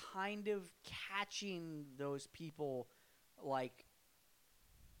you're kind of catching those people, like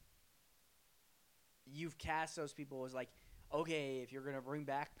you've cast those people as like, okay, if you're gonna bring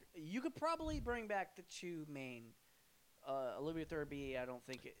back, you could probably bring back the two main. Olivia Thirlby, I don't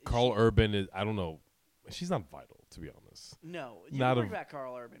think. Carl Urban is. I don't know. She's not vital, to be honest. No, you Not can bring back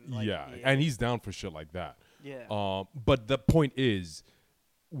Carl Urban. Like, yeah, and he's down for shit like that. Yeah. But the point is,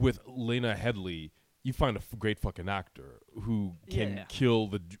 with Lena Headey, you find a great fucking actor who can kill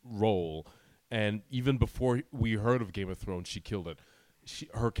the role. And even before we heard of Game of Thrones, she killed it.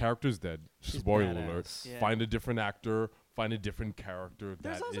 Her character's dead. Spoiler alert. badass. Yeah. Find a different actor. Find a different character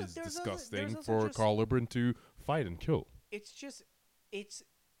that is disgusting also for just- Carl Urban to fight and kill. It's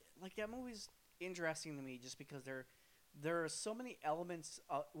like that movie's interesting to me just because there are so many elements.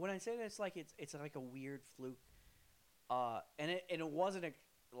 When I say that, it's like a weird fluke, and it wasn't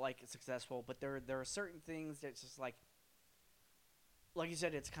like successful, but there are certain things that's just like you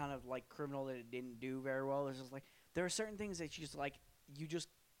said, it's kind of like criminal that it didn't do very well. It's just like there are certain things that you just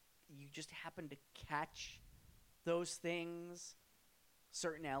happen to catch those things,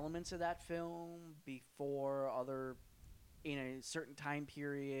 certain elements of that film before other in a certain time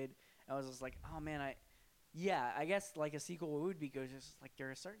period. I was just like, oh man, I guess like a sequel would be good. It's just like there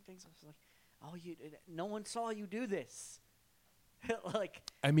are certain things I was like, oh, no one saw you do this. Like,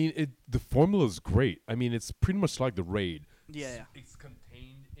 I mean, the formula is great. I mean, it's pretty much like The Raid. Yeah. It's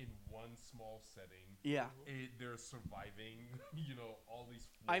contained in one small setting. Yeah. They're surviving, all these.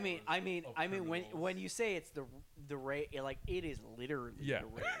 I mean, when you say it's the raid, like it is literally the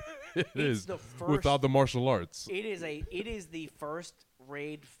raid. It is the first, without the martial arts. It is the first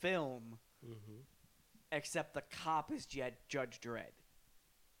raid film, except the cop is Judge Dredd,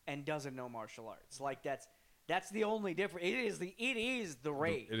 and doesn't know martial arts. Like that's the only difference. It is the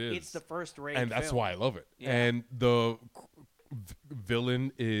raid. It is. It's the first raid, and that's film. why I love it. Yeah. And the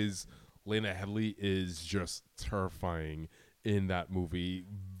villain is Lena Headey is just terrifying in that movie.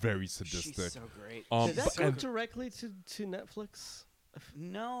 Very sadistic. She's so great. Did that go and- directly to Netflix?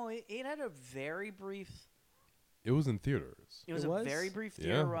 No, it had a very brief. It was in theaters. It was It a was? very brief Yeah,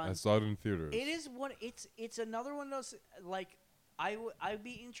 theater run. I saw it in theaters. It is one. It's another one of those. Like I'd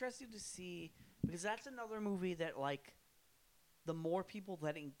be interested to see, because that's another movie that, like, the more people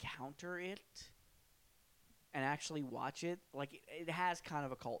that encounter it and actually watch it, like it has kind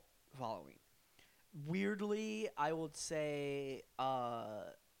of a cult following. Weirdly, I would say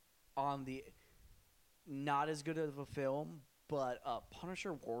on the not as good of a film, but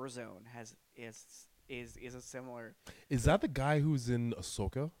Punisher Warzone is a similar. Is that the guy who's in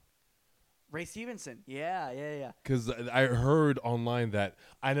Ahsoka? Ray Stevenson. Yeah. Because I heard online that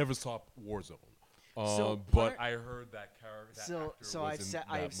I never saw Warzone. But I heard that character.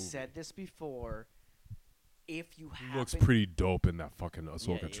 I've said this before. If you He happen, looks pretty dope in that fucking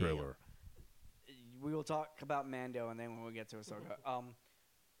Ahsoka yeah. trailer. We will talk about Mando, and then when we get to Ahsoka,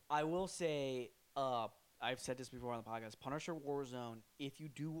 I will say, I've said this before on the podcast. Punisher Warzone. If you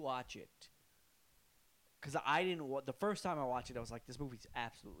do watch it, because I didn't. The first time I watched it, I was like, "This movie's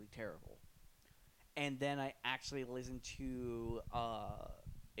absolutely terrible." And then I actually listened to an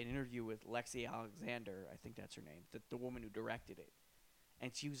interview with Lexi Alexander. I think that's her name, the woman who directed it,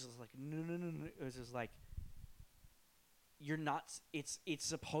 and she was just like, "No." It was just like, you're not. It's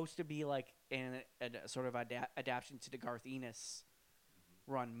supposed to be like a sort of adaptation to the Garth Ennis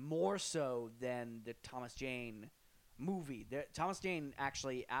run, more so than the Thomas Jane movie. Thomas Jane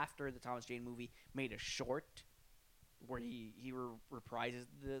actually, after the Thomas Jane movie, made a short where he reprises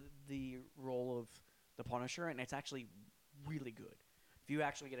the role of the Punisher, and it's actually really good. If you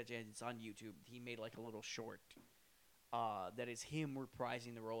actually get a chance, it's on YouTube. He made like a little short that is him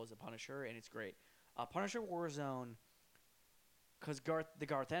reprising the role as a Punisher, and it's great. Punisher Warzone the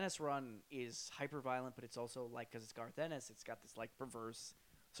Garth Ennis run is hyper violent, but it's also like because it's Garth Ennis, it's got this like perverse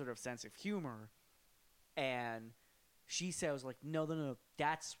sort of sense of humor, and she says like, no,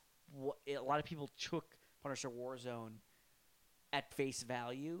 that's what a lot of people took Punisher Warzone at face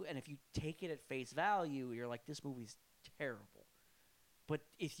value, and if you take it at face value, you're like, this movie's terrible. But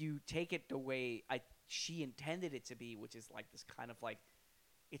if you take it the way she intended it to be, which is like this kind of like,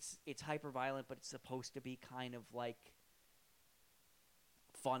 it's hyper violent, but it's supposed to be kind of like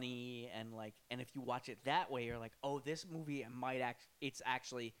funny and if you watch it that way, you're like, oh, this movie it's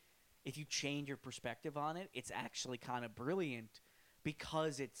actually, if you change your perspective on it, it's actually kind of brilliant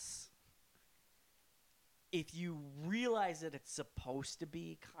because if you realize that it's supposed to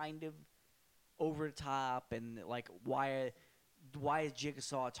be kind of over the top and like why is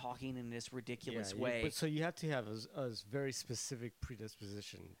Jigsaw talking in this ridiculous way? But so you have to have a very specific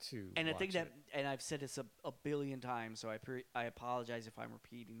predisposition to. And I watch think that, it. and I've said this a billion times, so I apologize if I'm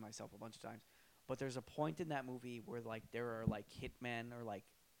repeating myself a bunch of times. But there's a point in that movie where like there are like hitmen or like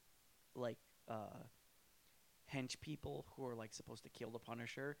hench people who are like supposed to kill the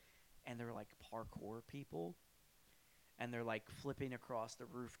Punisher, and they're like parkour people, and they're like flipping across the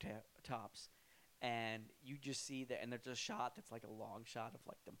rooftops, and you just see that, and there's a shot that's like a long shot of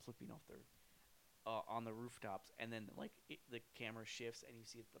like them flipping off their on the rooftops, and then like the camera shifts, and you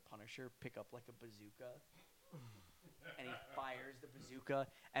see the Punisher pick up like a bazooka, and he fires the bazooka,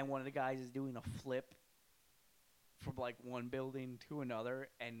 and one of the guys is doing a flip from like one building to another,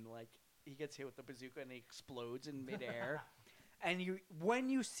 and like he gets hit with the bazooka and he explodes in midair. And when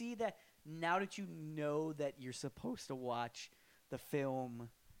you see that, now that you know that you're supposed to watch the film,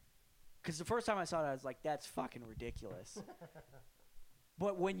 because the first time I saw it, I was like, that's fucking ridiculous.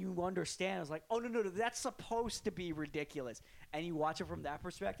 But when you understand, I was like, oh, no, that's supposed to be ridiculous. And you watch it from that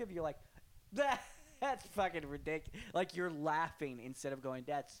perspective, you're like, that's fucking ridiculous. Like, you're laughing instead of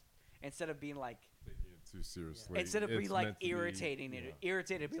being like, Taking it too seriously. instead of being It's like meant to be, irritating it,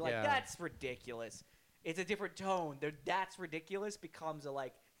 irritated, be like, that's ridiculous. It's a different tone. That's ridiculous becomes a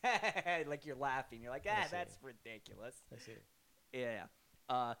like, like you're laughing. You're like, that's ridiculous. I see. Yeah.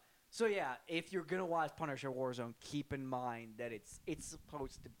 So yeah, if you're gonna watch Punisher Warzone, keep in mind that it's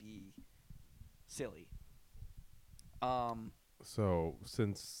supposed to be silly. So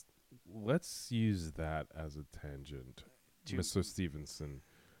let's use that as a tangent, Mr. Stevenson,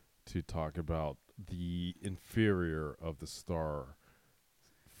 to talk about the inferior of the Star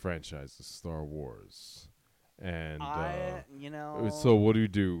franchise, the Star Wars. And so what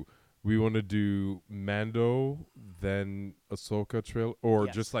do? We want to do Mando, then Ahsoka trailer, or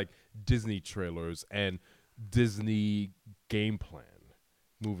just like Disney trailers and Disney game plan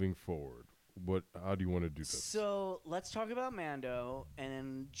moving forward. How do you want to do this? So let's talk about Mando, and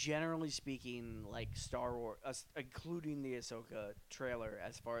then generally speaking, like Star Wars, including the Ahsoka trailer,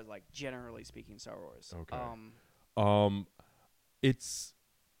 as far as like generally speaking, Star Wars. Okay.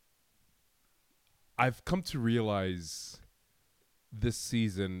 I've come to realize this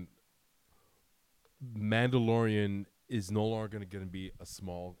season, Mandalorian is no longer going to be a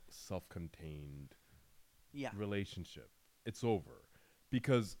small, self-contained relationship. It's over.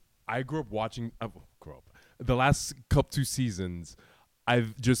 Because I grew up watching... the last two seasons,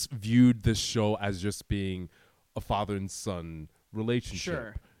 I've just viewed this show as just being a father and son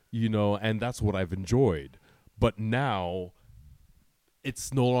relationship. Sure. And that's what I've enjoyed. But now,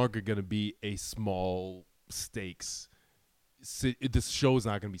 it's no longer going to be a small stakes. This show is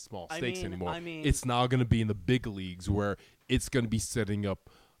not going to be small stakes anymore. It's now going to be in the big leagues where it's going to be setting up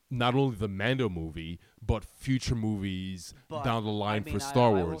not only the Mando movie, but future movies down the line for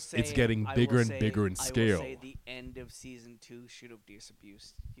Star Wars. It's getting bigger and bigger in scale. I will say the end of Season 2 should have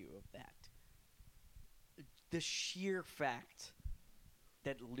disabused you of that. The sheer fact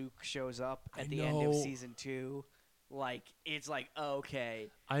that Luke shows up at the end of Season 2... Like, it's like, okay.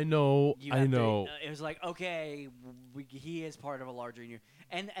 I know. It was like, okay, he is part of a larger union.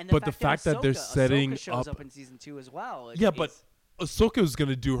 And the fact that they're setting Ahsoka shows up in Season 2 as well. But Ahsoka is going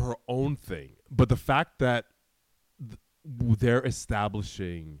to do her own thing. But the fact that they're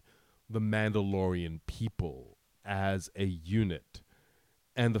establishing the Mandalorian people as a unit,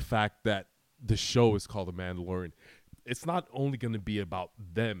 and the fact that the show is called The Mandalorian, it's not only going to be about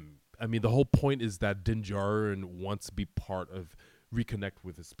them. I mean, the whole point is that Din Djarin wants to be reconnect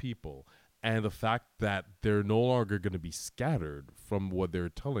with his people. And the fact that they're no longer going to be scattered from what they're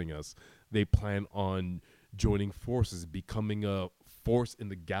telling us, they plan on joining forces, becoming a force in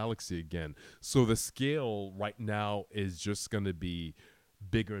the galaxy again. So the scale right now is just going to be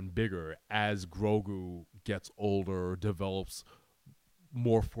bigger and bigger as Grogu gets older, develops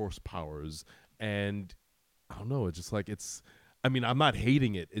more force powers. And I don't know, it's just like I mean, I'm not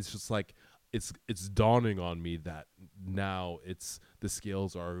hating it. It's just like it's dawning on me that now the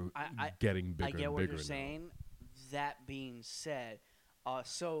scales are getting bigger and bigger. I get what you're now. saying. That being said,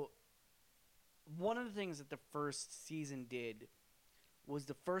 so one of the things that the first season did was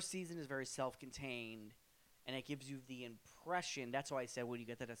the first season is very self-contained, and it gives you the impression. That's why I said when you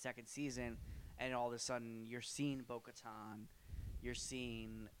get to the second season, and all of a sudden you're seeing Bo-Katan, you're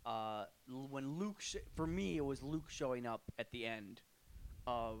seeing when Luke. For me, it was Luke showing up at the end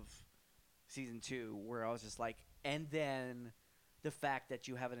of season 2, where I was just like, and then the fact that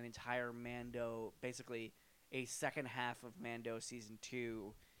you have an entire Mando, basically a second half of Mando season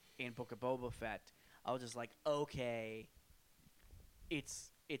 2 in Book of Boba Fett, I was just like, okay,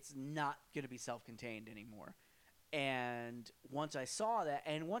 it's not going to be self-contained anymore. And once I saw that,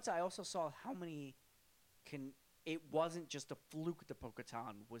 and once I also saw how many it wasn't just a fluke that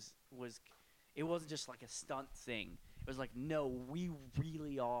Bo-Katan was it wasn't just like a stunt thing. It was like, no, we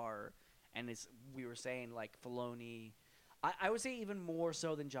really are. And we were saying, like, Filoni, I would say even more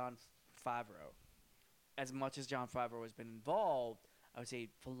so than Jon Favreau. As much as Jon Favreau has been involved, I would say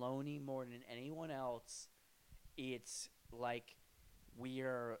Filoni more than anyone else. It's like we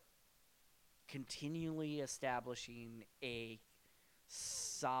are continually establishing a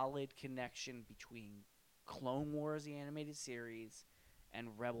solid connection between Clone Wars, the animated series, and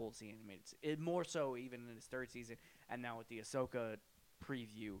Rebels, the animated series. More so even in his third season, and now with the Ahsoka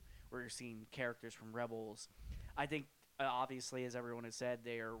preview, where you're seeing characters from Rebels. I think, obviously, as everyone has said,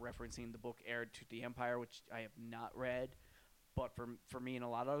 they are referencing the book Heir to the Empire, which I have not read. But for me and a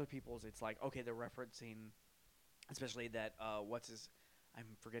lot of other people's, it's like, okay, they're referencing, especially that, I'm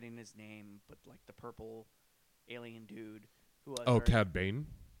forgetting his name, but like the purple alien dude. Cad Bane?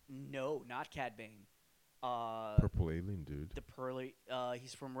 No, not Cad Bane. Purple alien dude. The pearly,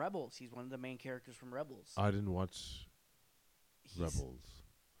 he's from Rebels. He's one of the main characters from Rebels. I didn't watch Rebels.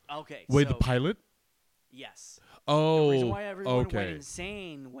 Okay. Wait, so, the pilot? Yes. Oh, the reason why everyone okay. went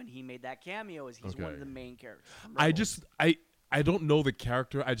insane when he made that cameo is he's one of the main characters. From I Rebels. just I don't know the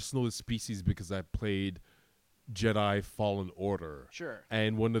character. I just know the species because I played Jedi Fallen Order. Sure.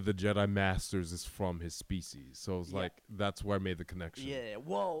 And one of the Jedi Masters is from his species. So it was like, that's where I made the connection. Yeah,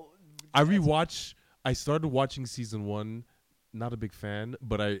 well... I started watching season 1. Not a big fan,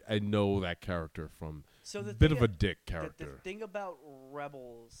 but I know that character from... So the bit of a dick character. The thing about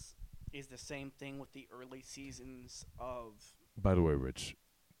Rebels is the same thing with the early seasons of... By the way, Rich,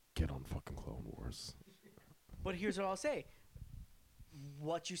 get on fucking Clone Wars. But here's what I'll say.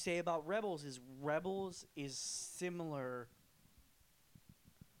 What you say about Rebels is similar.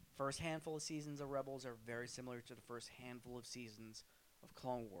 First handful of seasons of Rebels are very similar to the first handful of seasons of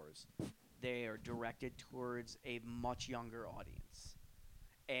Clone Wars. They are directed towards a much younger audience.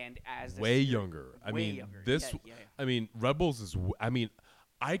 And as way younger. I way mean, younger. this. Yeah. I mean, Rebels is.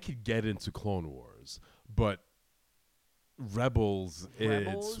 I could get into Clone Wars, but Rebels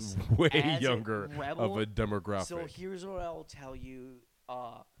is way younger of a demographic. So here's what I'll tell you: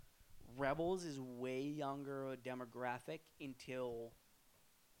 Rebels is way younger of a demographic until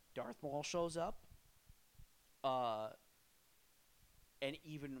Darth Maul shows up, and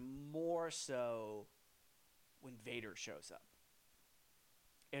even more so when Vader shows up.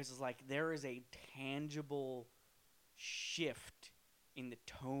 It's just like there is a tangible shift in the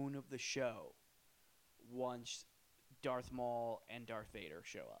tone of the show once Darth Maul and Darth Vader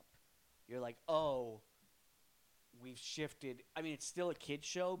show up. You're like, oh, we've shifted. I mean, it's still a kid's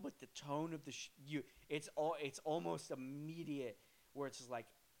show, but the tone of the it's almost immediate where it's just like,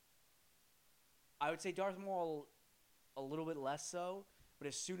 I would say Darth Maul a little bit less so, but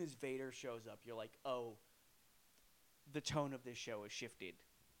as soon as Vader shows up, you're like, oh, the tone of this show has shifted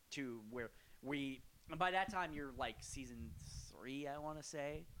to where and by that time you're like season 3, I want to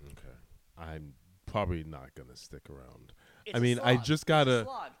say. Okay. I'm probably not going to stick around. It's I mean, a I slog. just got to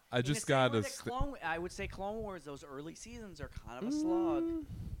I would say Clone Wars, those early seasons are kind of a slog.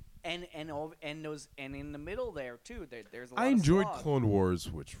 And in the middle there too, there's a lot I enjoyed of slog. Clone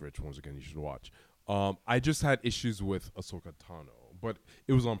Wars, which Rich, once again, you should watch. I just had issues with Ahsoka Tano, but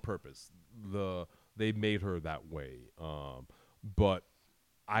it was on purpose. They made her that way. But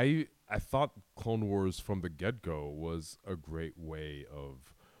I thought Clone Wars from the get-go was a great way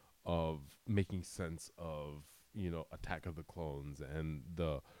of making sense of, Attack of the Clones and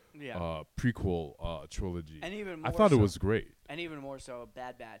the prequel trilogy. And even more I thought it was great. And even more so,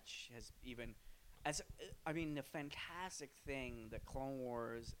 Bad Batch has even the fantastic thing that Clone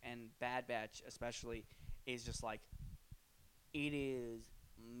Wars and Bad Batch especially is just like it is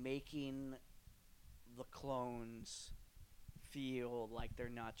making the clones feel like they're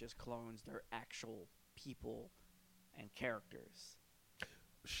not just clones, they're actual people and characters.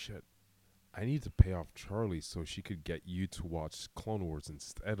 Shit. I need to pay off Charlie so she could get you to watch Clone Wars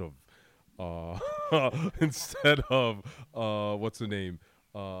instead of what's her name?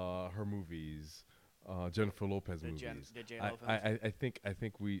 Her movies. Jennifer Lopez movies. The J-Lo films. I think I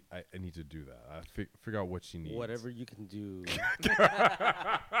need to do that. Figure out what she needs. Whatever you can do.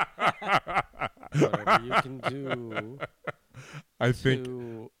 Whatever you can do. I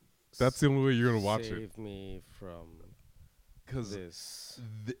think that's the only way you're gonna watch it. Save me from this.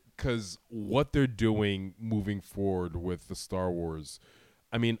 Because what they're doing moving forward with the Star Wars,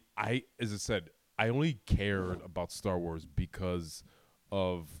 I mean, as I said, I only cared about Star Wars because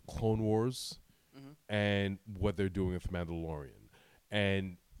of Clone Wars and what they're doing with Mandalorian.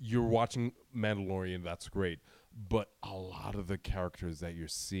 And you're watching Mandalorian, that's great. But a lot of the characters that you're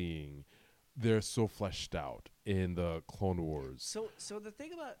seeing, they're so fleshed out in the Clone Wars. So the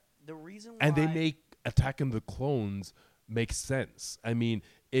thing about the reason why... And they make attacking the clones make sense. I mean,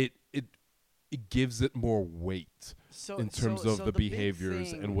 it gives it more weight in terms of the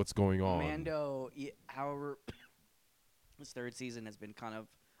behaviors and what's going on. Mando, however, this third season has been kind of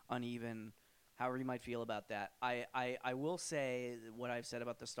uneven. However you might feel about that, I will say what I've said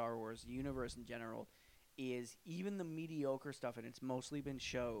about the Star Wars universe in general is even the mediocre stuff, and it's mostly been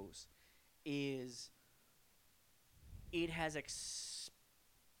shows, is it has expanded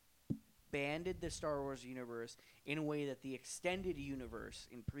the Star Wars universe in a way that the extended universe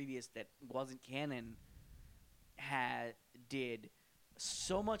in previous that wasn't canon did.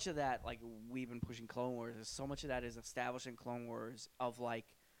 So much of that, like we've been pushing Clone Wars, so much of that is establishing Clone Wars of like,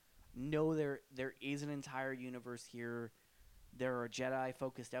 no, there is an entire universe here. There are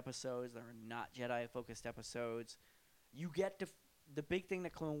Jedi-focused episodes. There are not Jedi-focused episodes. You get to the big thing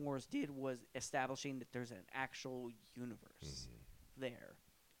that Clone Wars did was establishing that there's an actual universe there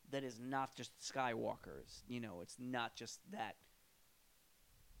that is not just Skywalkers. You know, it's not just that,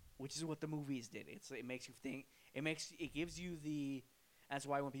 which is what the movies did. It makes you think. It gives you the. That's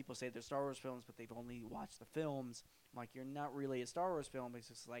why when people say they're Star Wars films, but they've only watched the films, I'm like, you're not really a Star Wars film. It's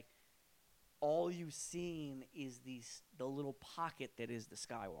just like all you've seen is the little pocket that is the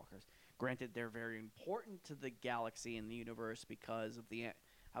Skywalkers. Granted, they're very important to the galaxy and the universe because of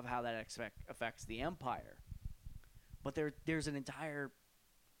how that affects the Empire. But there's an entire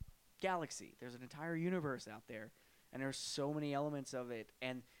galaxy. There's an entire universe out there, and there's so many elements of it.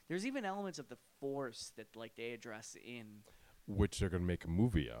 And there's even elements of the Force that like they address in which they're gonna make a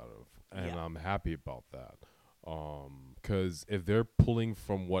movie out of, and I'm happy about that. Because if they're pulling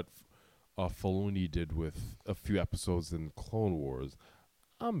from what Filoni did with a few episodes in Clone Wars,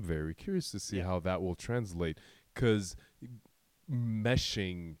 I'm very curious to see how that will translate. Because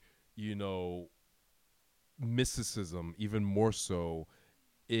meshing, mysticism even more so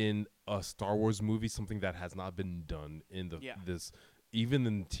in a Star Wars movie, something that has not been done in this. Even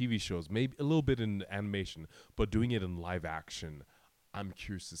in TV shows, maybe a little bit in animation, but doing it in live action, I'm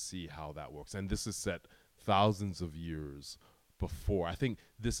curious to see how that works. And this is set thousands of years before. I think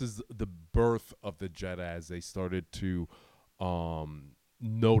this is the birth of the Jedi as they started to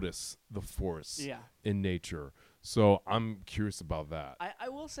notice the Force in nature. So I'm curious about that. I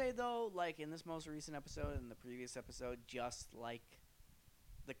will say, though, like in this most recent episode and the previous episode, just like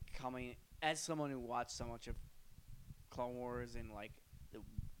as someone who watched so much of Clone Wars and like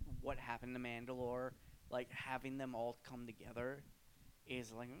what happened to Mandalore, like having them all come together is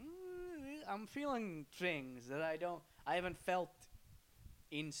like I'm feeling things that I haven't felt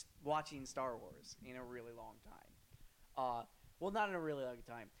in watching Star Wars in a really long time. Well, not in a really long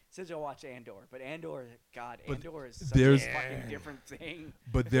time since I watched Andor, but Andor is such a fucking different thing.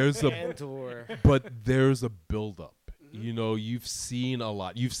 But there's Andor. But there's a buildup. Mm-hmm. You've seen a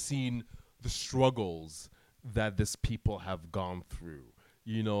lot. You've seen the struggles that this people have gone through,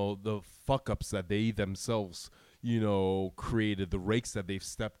 the fuck ups that they themselves, created, the rakes that they've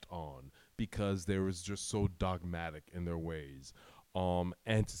stepped on because they was just so dogmatic in their ways.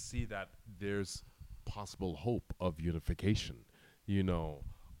 And to see that there's possible hope of unification, now,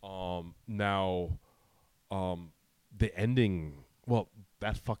 the ending, well,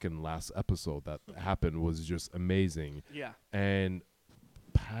 that fucking last episode that happened was just amazing. Yeah. And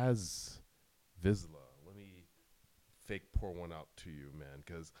Paz Vizsla, fake pour one out to you, man,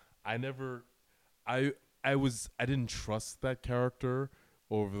 because I didn't trust that character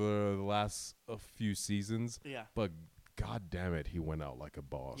over the last few seasons. Yeah. But god damn it, he went out like a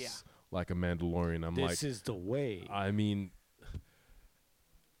boss, like a Mandalorian. This is the way. I mean,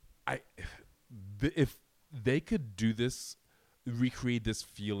 if they could do this, recreate this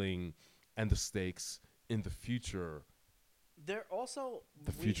feeling and the stakes in the future, There also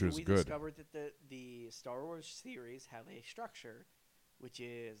The future is we good. discovered that the Star Wars series have a structure, which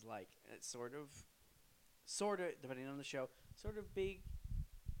is like sort of depending on the show, sort of big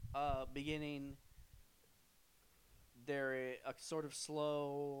beginning. They're a sort of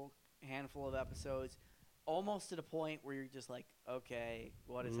slow handful of episodes, almost to the point where you're just like, okay,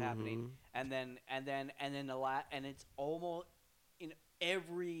 what is happening? And then and it's almost in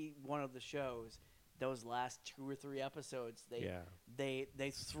every one of the shows. Those last 2 or 3 episodes,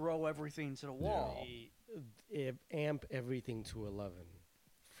 they throw everything to the wall. Amp everything to 11.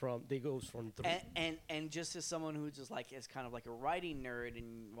 They goes from 3. And just as someone who just like is kind of like a writing nerd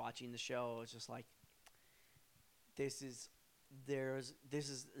and watching the show, it's just like this is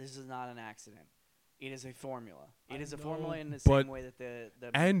not an accident. It is a formula. It is a formula in the same way that the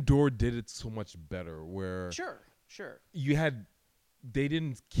Andor did it so much better. Where sure they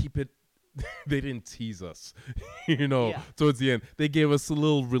didn't keep it. They didn't tease us, Yeah. Towards the end, they gave us a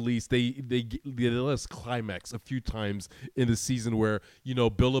little release. They let us climax a few times in the season where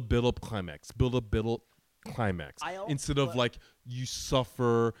build up climax, climax. Instead of like you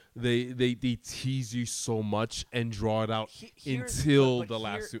suffer, they tease you so much and draw it out until the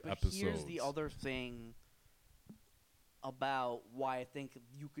last 2 episodes. Here's the other thing about why I think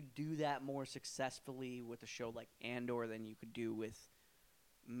you could do that more successfully with a show like Andor than you could do with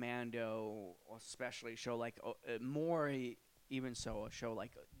Mando, especially a show like even so a show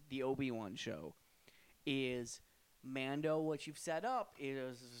like the Obi-Wan show, is Mando. What you've set up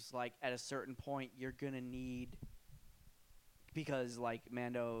is just like at a certain point you're gonna need, because like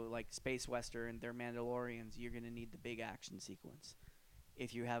Mando, like space western, they're Mandalorians, you're gonna need the big action sequence.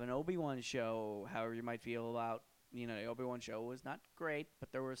 If you have an Obi-Wan show, however you might feel about the Obi-Wan show was not great,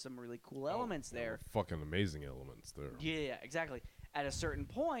 but there were some really cool elements there. Fucking amazing elements there. Yeah, exactly. At a certain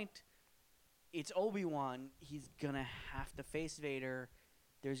point, it's Obi-Wan. He's going to have to face Vader.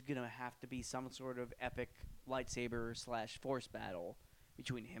 There's going to have to be some sort of epic lightsaber / force battle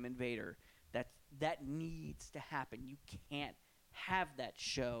between him and Vader. That needs to happen. You can't have that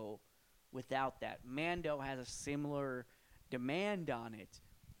show without that. Mando has a similar demand on it,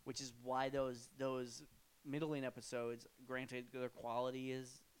 which is why those middling episodes, granted their quality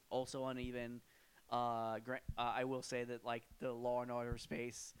is also uneven. I will say that like the Law and Order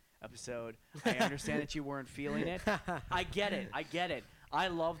Space episode, I understand that you weren't feeling it. I get it. I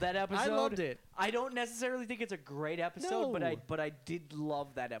love that episode. I loved it. I don't necessarily think it's a great episode, but I did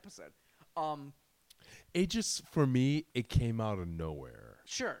love that episode. It just, for me, it came out of nowhere.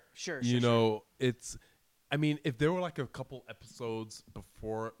 Sure. It's, I mean, if there were like a couple episodes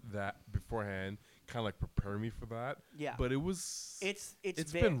beforehand, kind of like prepare me for that. Yeah. But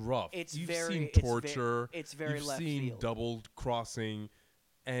it's been rough. You've seen torture. It's very You've left seen field. double crossing,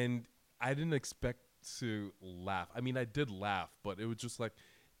 and I didn't expect to laugh. I mean, I did laugh, but it was just like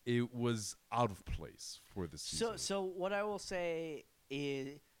it was out of place for the season. So what I will say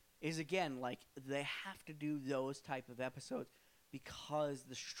is again, like they have to do those type of episodes because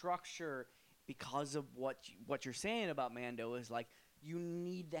the structure, because of what you're saying about Mando is like you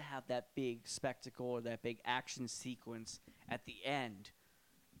need to have that big spectacle or that big action sequence at the end.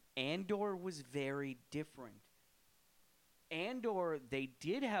 Andor was very different. Andor, they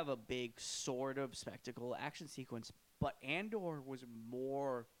did have a big sort of spectacle action sequence, but Andor was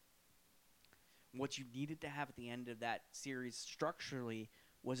more what you needed to have at the end of that series structurally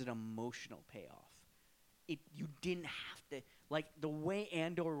was an emotional payoff. You didn't have to, like the way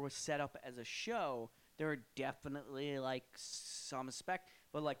Andor was set up as a show, there are definitely like some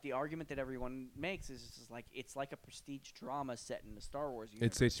but like the argument that everyone makes is just like it's like a prestige drama set in the Star Wars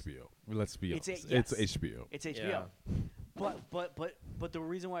universe. It's HBO. Let's be honest. Yes. It's HBO. It's HBO. Yeah. But the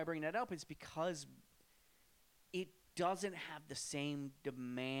reason why I bring that up is because it doesn't have the same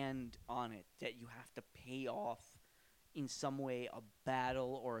demand on it that you have to pay off in some way a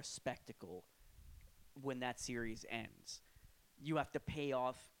battle or a spectacle when that series ends. You have to pay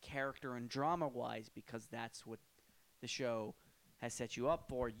off character and drama-wise because that's what the show has set you up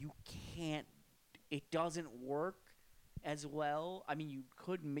for. You can't – it doesn't work as well. I mean, you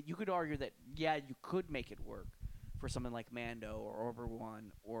could argue that, yeah, you could make it work for something like Mando or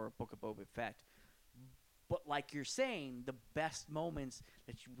Obi-Wan or Book of Boba Fett. But like you're saying, the best moments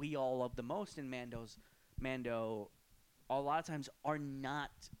that we all love the most in Mando a lot of times are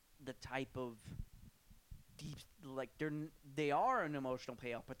not the type of deep, like they are an emotional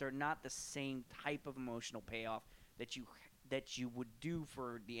payoff, but they're not the same type of emotional payoff that you would do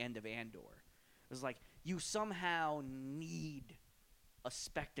for the end of Andor. It's like you somehow need a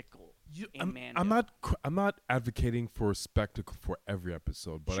spectacle in Mando. I'm not advocating for a spectacle for every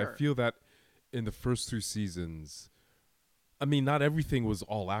episode, but Sure. I feel that in the first 2 seasons, I mean, not everything was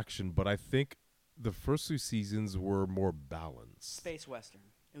all action, but I think the first 2 seasons were more balanced. Space Western.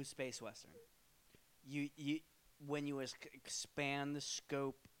 It was Space Western. You when you expand the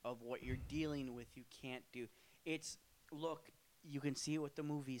scope of what you're dealing with, you can't do. It's look. You can see it with the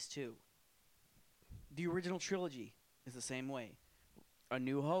movies too. The original trilogy is the same way. A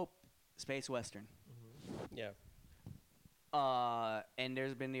New Hope, Space Western. Yeah. And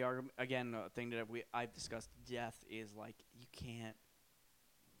there's been the argument again. A thing that I've discussed to death is like you can't.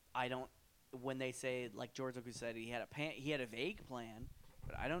 I don't. When they say like George Lucas said he had a vague plan,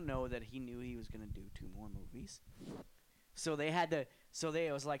 but I don't know that he knew he was gonna do 2 more movies. So they had to. So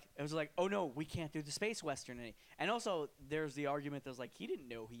it was like oh no, we can't do the space western. And also there's the argument that was like he didn't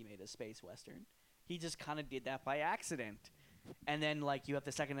know he made a space western. He just kind of did that by accident. And then like you have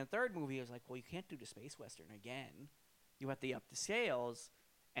the second and third movie. It was like well you can't do the space western again. You have to up the scales,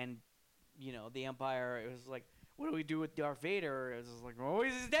 and the Empire. It was like, what do we do with Darth Vader? It was like, oh,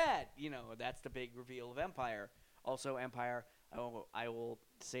 he's his dad. That's the big reveal of Empire. Also, Empire. I will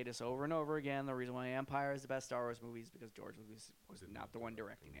say this over and over again. The reason why Empire is the best Star Wars movie is because George Lucas was not the one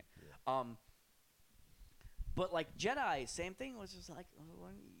directing it. But like Jedi, same thing. Was just like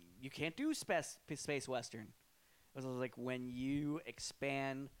you can't do space western. It was like when you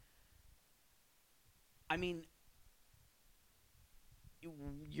expand. I mean.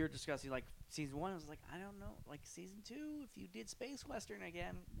 You're discussing like season 1. I was like, I don't know. Like season 2, if you did space western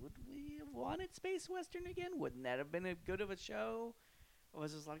again, would we have wanted space western again? Wouldn't that have been a good of a show? Or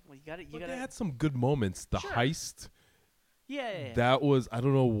was it like, well, you got it. They had some good moments. The Sure. heist. Yeah. That was I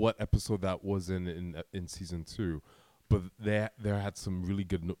don't know what episode that was in season 2, but there had some really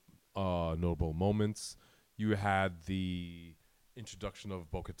good notable moments. You had the introduction of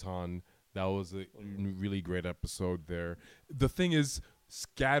Bo-Katan. That was a really great episode there. The thing is,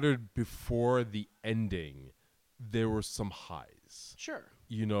 scattered before the ending, there were some highs. Sure.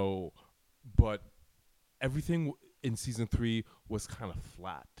 But everything in season 3 was kind of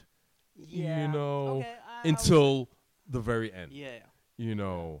flat. Yeah. Okay, until the very end. Yeah.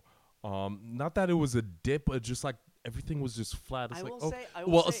 Not that it was a dip, but just like everything was just flat. It's I will say,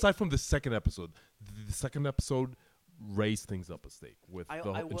 aside from the second episode, the second episode raise things up a stake with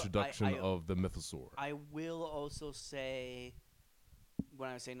the introduction of the mythosaur. I will also say,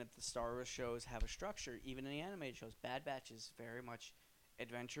 when I was saying that the Star Wars shows have a structure, even in the animated shows, Bad Batch is very much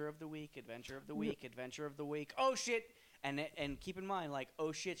adventure of the week, adventure of the week, adventure of the week. Oh shit! And keep in mind, like,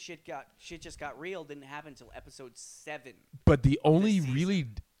 oh shit just got real didn't happen until episode 7. But the only really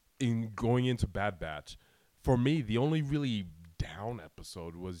in going into Bad Batch, for me, the only really down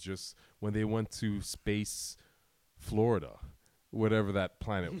episode was just when they went to space. Florida, whatever that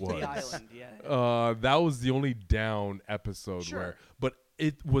planet was. The island, yeah. That was the only down episode Sure. but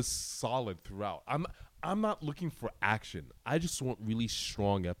it was solid throughout. I'm not looking for action. I just want really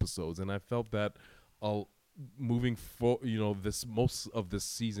strong episodes, and I felt that moving forward, this most of this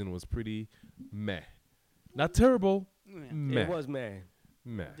season was pretty meh. Not terrible. Yeah. Meh. It was meh.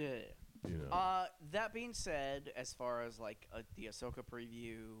 Meh. Yeah. That being said, as far as like the Ahsoka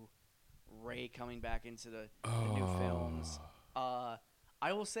preview, Rey coming back into the new films, I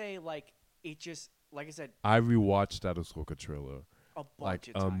will say like it just like I said, I rewatched that Ahsoka trailer a bunch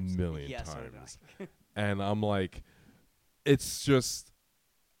of times. a million Yes, times, so did and I'm like, it's just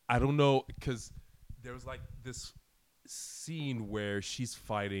I don't know because there was like this scene where she's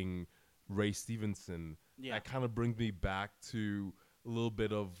fighting Ray Stevenson. Yeah. That kind of brings me back to a little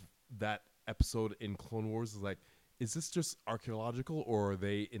bit of that episode in Clone Wars. Like, is this just archaeological or are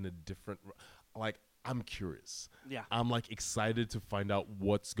they in a different? Like, I'm curious. Yeah. I'm like excited to find out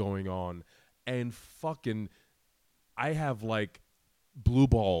what's going on, and fucking, I have like blue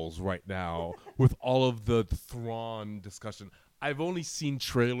balls right now with all of the Thrawn discussion. I've only seen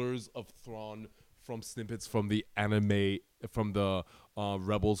trailers of Thrawn from snippets from the anime, from the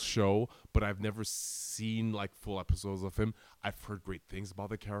Rebels show, but I've never seen like full episodes of him. I've heard great things about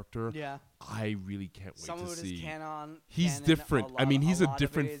the character. Yeah. I really can't wait Some to of it see. is canon. He's different. I mean, he's a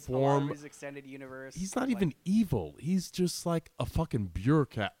different form. A lot of his extended universe. He's not even evil. He's just like a fucking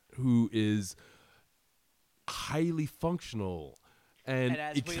bureaucrat who is highly functional and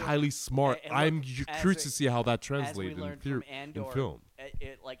highly smart. I'm curious to see how that translates in film.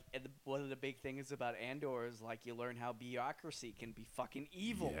 One of the big things about Andor is like you learn how bureaucracy can be fucking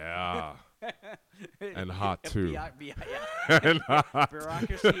evil. Yeah. And hot too. And hot.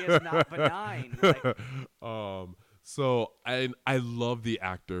 Bureaucracy is not benign. Like, so I love the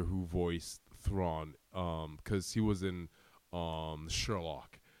actor who voiced Thrawn, because he was in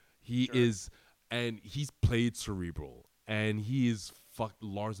Sherlock. He is, and he's played cerebral, and he is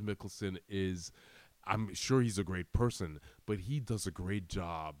Lars Mikkelsen is I'm sure he's a great person, but he does a great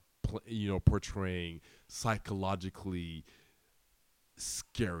job, portraying psychologically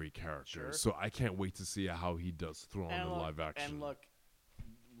scary characters. Sure. So I can't wait to see how he does Thrawn in live action. And look,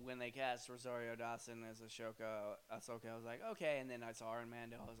 when they cast Rosario Dawson as Ashoka, I was like, okay. And then I saw her in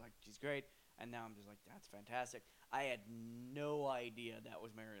Mando. I was like, she's great. And now I'm just like, that's fantastic. I had no idea that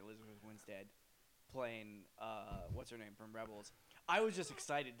was Mary Elizabeth Winstead playing what's her name from Rebels. I was just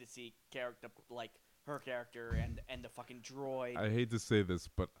excited to see her character and the fucking droid. I hate to say this,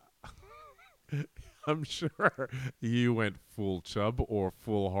 but I'm sure you went full chub or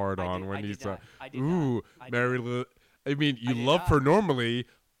full hard on when you saw. Ooh, Mary. I mean, you love her normally,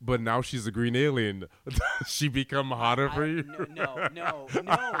 but now she's a green alien. Does she become hotter for you? No,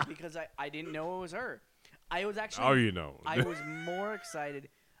 because I didn't know it was her. I was actually. Oh, you know. I was more excited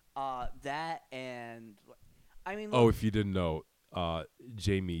that and I mean. Look, if you didn't know,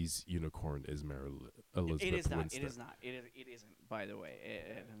 Jamie's unicorn is Mary Elizabeth It is not. Winstead. It is not. It isn't. By the way.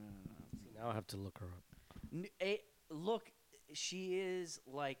 Now I have to look her up. Look, she is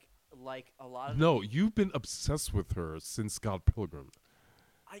like a lot of. No, you've been obsessed with her since Scott Pilgrim.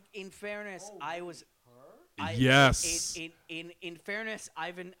 In fairness, I was. Yes. In fairness,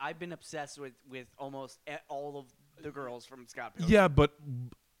 I've been obsessed with almost all of the girls from Scott Pilgrim. Yeah, but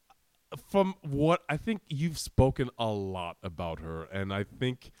from what I think you've spoken a lot about her, and I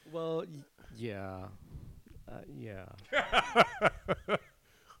think. Well, yeah. Yeah.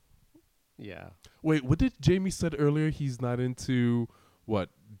 Yeah. Wait, what did Jamie said earlier? He's not into what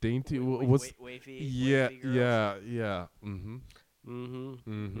dainty? What's wafy? Yeah, wafy girls? yeah. Mm-hmm. Mm-hmm.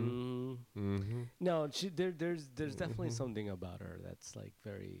 Mm-hmm. Mm-hmm. Mm-hmm. No, there's definitely something about her that's like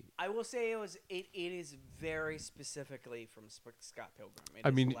very. I will say it is very specifically from Scott Pilgrim. I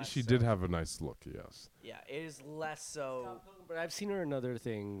mean, she did have a nice look, yes. Yeah, it is less so. But I've seen her in other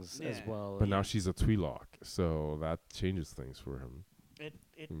things as Yeah. well. But now she's a Twi'lek, so that changes things for him.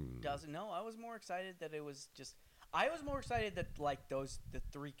 It doesn't. No, I was more excited that it was just. I was more excited that the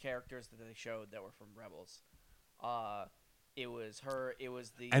three characters that they showed that were from Rebels. It was her. It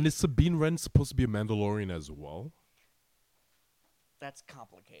was the. And is Sabine Wren supposed to be a Mandalorian as well? That's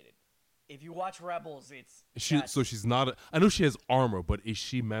complicated. If you watch Rebels, So she's not. I know she has armor, but is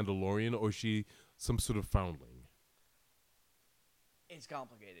she Mandalorian or is she some sort of foundling? It's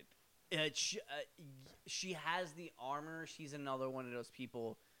complicated. She has the armor. She's another one of those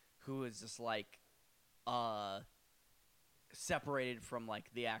people who is just like, separated from like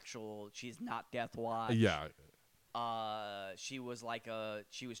the actual. She's not Death Watch. Yeah. She was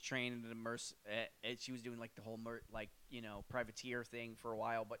she was trained in she was doing like the whole privateer thing for a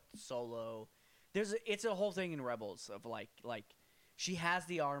while, but solo. It's a whole thing in Rebels of like she has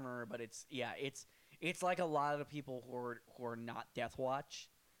the armor, but it's like a lot of the people who are not Death Watch,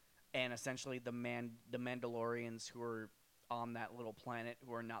 and essentially the Mandalorians who are on that little planet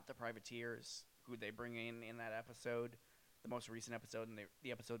who are not the privateers who they bring in that episode, the most recent episode and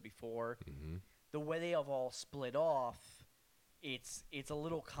the episode before. Mm-hmm. The way they have all split off, it's a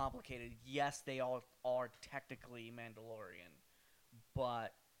little complicated. Yes, they all are technically Mandalorian,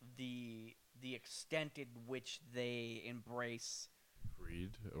 but the extent in which they embrace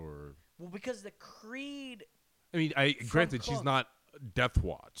Creed or because the Creed. I mean, granted she's not Death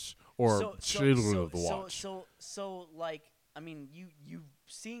Watch or Children of the Watch. So like I mean, you've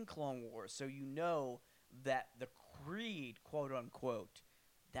seen Clone Wars, so you know that the Creed, quote unquote.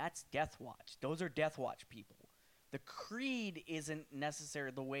 That's Death Watch. Those are Death Watch people. The Creed isn't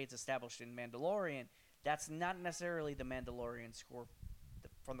necessarily the way it's established in Mandalorian. That's not necessarily the Mandalorians who are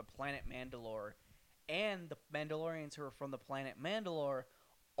from the planet Mandalore. And the Mandalorians who are from the planet Mandalore,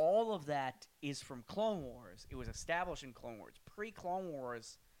 all of that is from Clone Wars. It was established in Clone Wars. Pre-Clone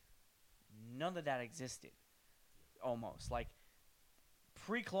Wars, none of that existed. Almost. Like,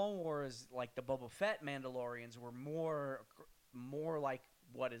 pre-Clone Wars, like the Boba Fett Mandalorians were more like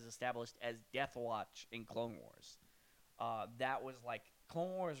what is established as Death Watch in Clone Wars. That was like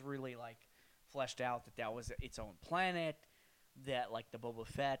Clone Wars really like fleshed out that was its own planet. That like the Boba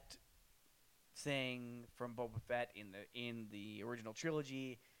Fett thing from Boba Fett in the original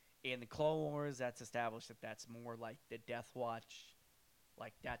trilogy, in the Clone Wars, that's established that's more like the Death Watch.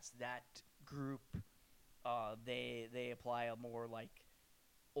 Like that's that group. They apply a more like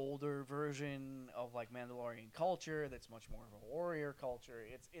older version of like Mandalorian culture that's much more of a warrior culture.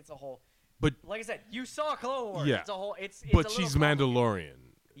 It's a whole. But like I said, you saw Clone Wars. Yeah, it's a whole. It's but a she's complicated. Mandalorian.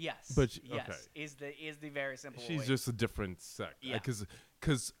 Yes. But yes okay. is the very simple. She's way. just a different sect. Yeah.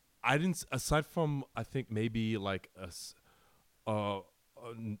 Because I didn't. Aside from I think maybe like a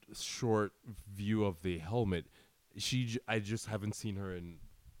short view of the helmet, I just haven't seen her in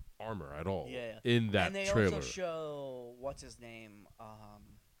armor at all Yeah. in that and they trailer. also show what's his name. I'm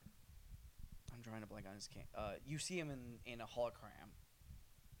trying to blank on his name. You see him in a hologram.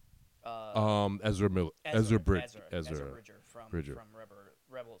 Ezra Bridger from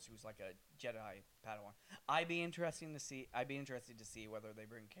Rebels, who's like a Jedi Padawan. I'd be interested to see whether they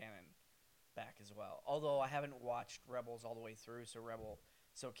bring canon back as well. Although I haven't watched Rebels all the way through,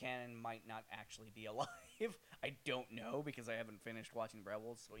 so canon might not actually be alive. I don't know because I haven't finished watching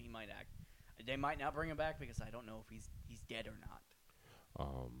Rebels, so they might not bring him back because I don't know if he's dead or not.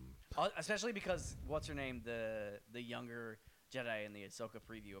 Especially because what's her name, the younger Jedi in the Ahsoka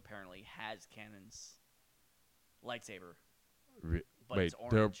preview apparently has Kanan's lightsaber, but it's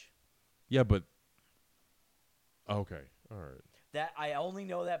orange. Yeah, but okay, all right. That I only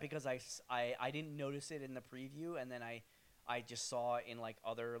know that because I didn't notice it in the preview, and then I just saw it in like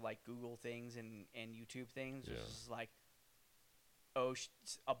other like Google things and YouTube things. Yeah. It's just like,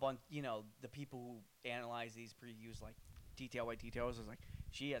 a bunch, the people who analyze these previews like detail by detail is like,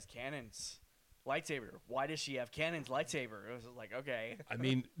 she has Kanan's lightsaber. Why does she have Kanan's lightsaber? It was like, okay. I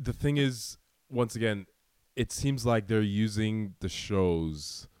mean, the thing is, once again, it seems like they're using the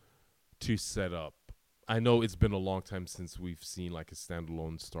shows to set up. I know it's been a long time since we've seen like a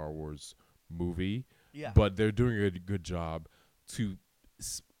standalone Star Wars movie, Yeah. but they're doing a good job to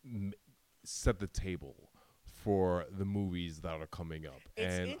set the table for the movies that are coming up.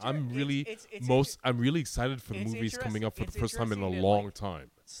 I'm really excited for the movies coming up for the first time in a long time.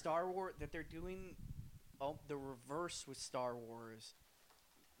 Star Wars, that they're doing the reverse with Star Wars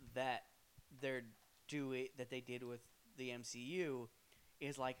that they did with the MCU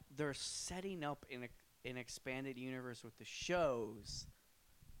is like they're setting up an expanded universe with the shows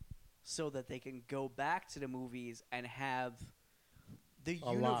so that they can go back to the movies and have the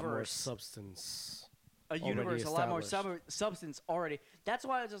a universe, lot more substance. a lot more substance already. That's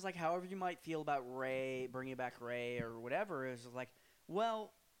why I was just like, however you might feel about Rey, bringing back Rey or whatever, is like,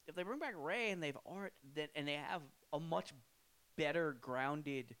 well, if they bring back Rey and they have a much better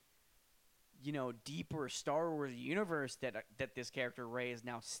grounded, deeper Star Wars universe that this character Rey is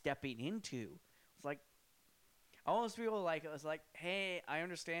now stepping into. It's like, I almost feel like it was like, hey, I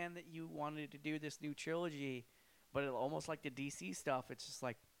understand that you wanted to do this new trilogy, but almost like the DC stuff, it's just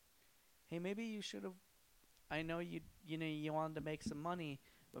like, hey, maybe you should have. I know you wanted to make some money,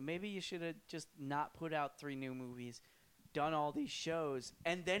 but maybe you should have just not put out 3 new movies, done all these shows,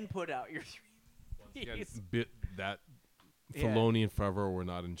 and then put out your 3 movies. Filoni and Favreau were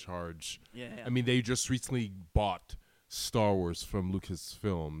not in charge. Yeah. I mean, they just recently bought Star Wars from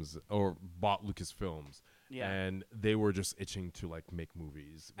Lucasfilms, Yeah. and they were just itching to like make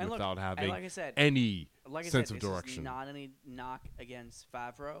movies without having like I said, any sense of direction. This is not any knock against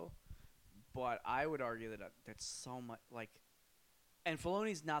Favreau, but I would argue that that's so much like, and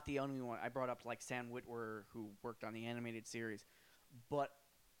Filoni's not the only one. I brought up like Sam Witwer, who worked on the animated series, but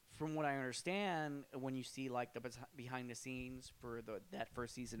from what I understand, when you see like the behind the scenes for that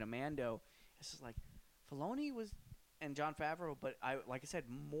first season of Mando, it's just like Filoni and Jon Favreau, but like I said,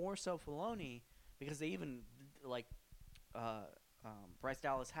 more so Filoni, because they even like Bryce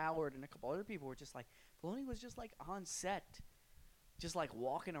Dallas Howard and a couple other people were just like, Filoni was just like on set, just like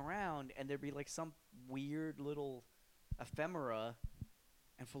walking around, and there'd be like some weird little ephemera,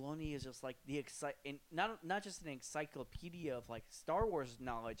 and Filoni is just like not just an encyclopedia of like Star Wars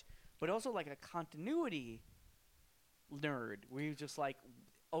knowledge, but also like a continuity nerd, where you're just like,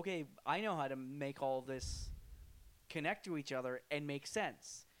 okay, I know how to make all this connect to each other and make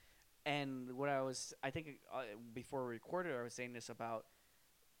sense. And I think before we recorded, I was saying this about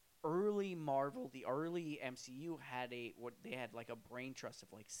early Marvel, the early MCU had like a brain trust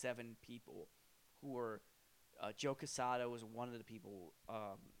of like 7 people who were, Joe Quesada was one of the people.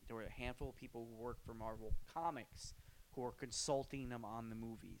 There were a handful of people who worked for Marvel Comics who were consulting them on the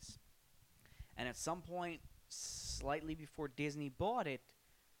movies. And at some point, slightly before Disney bought it,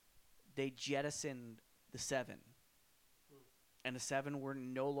 they jettisoned the 7. And the 7 were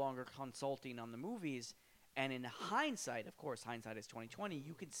no longer consulting on the movies. And in hindsight, of course, hindsight is 2020,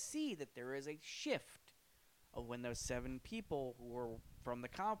 you could see that there is a shift of when those 7 people who were from the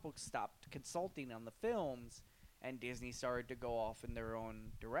comic books stopped consulting on the films, and Disney started to go off in their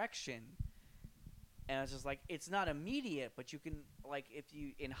own direction. And it's just like, it's not immediate, but you can, like,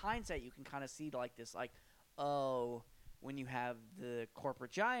 in hindsight, you can kind of see like this, like, oh, when you have the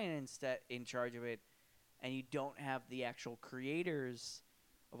corporate giant in charge of it, and you don't have the actual creators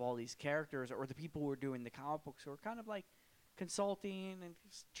of all these characters, or the people who are doing the comic books, who are kind of like consulting and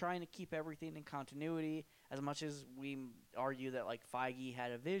trying to keep everything in continuity. As much as we argue that like Feige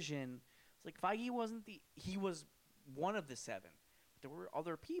had a vision, it's like Feige he was one of the 7. there were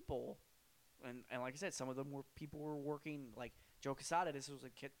other people, and like I said, some of them were people were working like Joe Quesada. This was a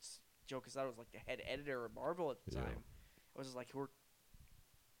kid. Joe Quesada was like the head editor of Marvel at the Yeah. time. It was like who were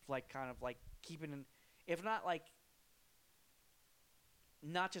like kind of like keeping, if not like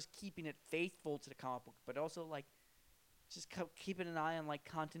not just keeping it faithful to the comic book, but also like just keeping an eye on like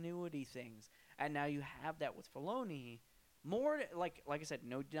continuity things. And now you have that with Filoni. More like I said,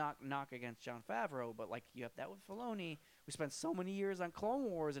 no knock against Jon Favreau, but like you have that with Filoni, who spent so many years on Clone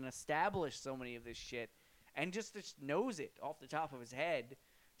Wars and established so many of this shit, and just knows it off the top of his head,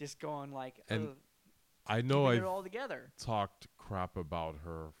 just going like, And I know keeping I've it all together. talked crap about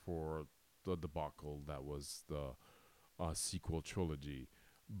her for the debacle that was the sequel trilogy,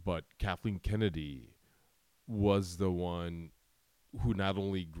 but Kathleen Kennedy was the one who not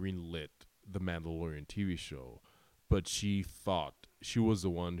only greenlit the Mandalorian TV show, but she thought she was the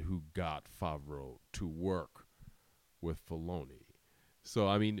one who got Favreau to work with Filoni. So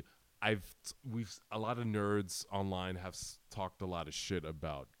I mean, we've a lot of nerds online have talked a lot of shit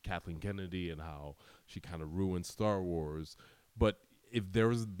about Kathleen Kennedy and how she kind of ruined Star Wars. But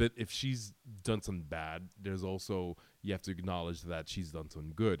if she's done some bad, there's also, you have to acknowledge that she's done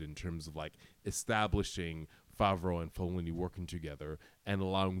some good in terms of like establishing Favreau and Filoni working together and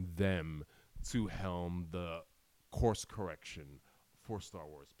allowing them to helm the course correction for Star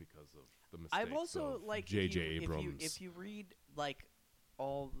Wars because of the mistakes I've also of like J.J. if Abrams. if you read like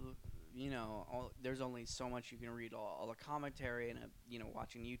all the there's only so much you can read all the commentary and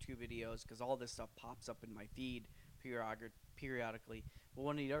watching YouTube videos, because all this stuff pops up in my feed periodically. But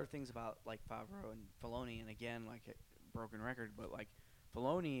one of the other things about like Favreau and Filoni, and again like a broken record, but like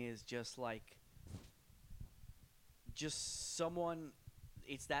Filoni is just someone.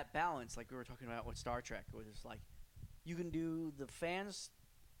 It's that balance, like we were talking about with Star Trek, where it's like you can do the fans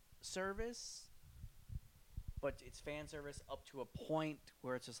service, but it's fan service up to a point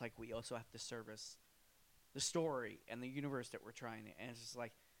where it's just like we also have to service the story and the universe that we're trying to. And it's just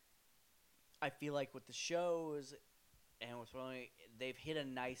like I feel like with the shows and with Filoni, they've hit a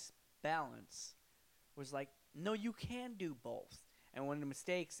nice balance. It was like, no, you can do both. And one of the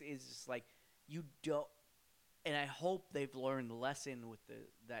mistakes is just like you don't. And I hope they've learned the lesson with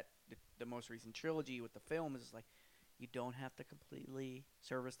the most recent trilogy with the film is like you don't have to completely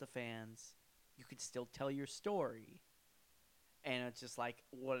service the fans. You can still tell your story. And it's just like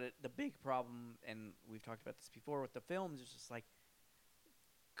the big problem, and we've talked about this before with the films, is just like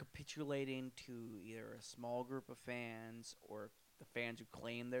capitulating to either a small group of fans or the fans who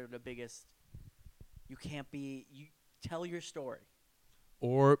claim they're the biggest. You tell your story.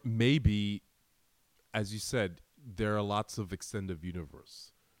 Or maybe, as you said, there are lots of extended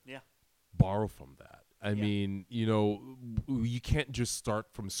universe. Yeah. Borrow from that. I mean, you can't just start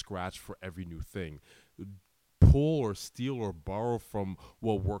from scratch for every new thing. Pull or steal or borrow from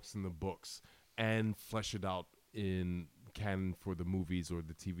what works in the books and flesh it out in canon for the movies or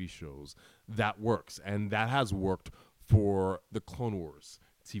the TV shows. That works. And that has worked for the Clone Wars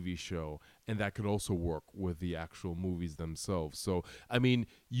TV show. And that could also work with the actual movies themselves. So,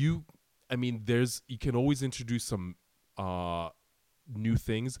 you can always introduce some new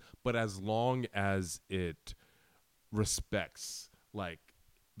things, but as long as it respects like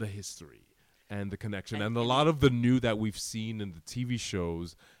the history and the connection, and a lot of the new that we've seen in the TV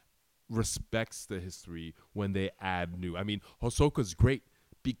shows respects the history when they add new. I mean, Ahsoka's great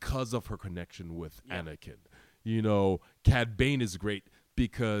because of her connection with Anakin. Cad Bane is great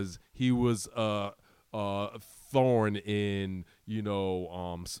because he was a thorn in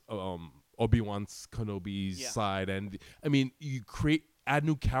Obi-Wan Kenobi's side. And I mean, you add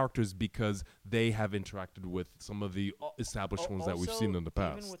new characters because they have interacted with some of the established ones that we've seen in the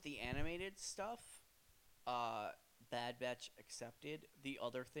past. Even with the animated stuff, Bad Batch accepted. The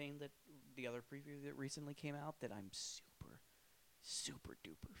other preview that recently came out that I'm super, super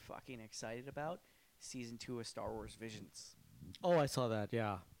duper fucking excited about, season 2 of Star Wars Visions. Oh, I saw that.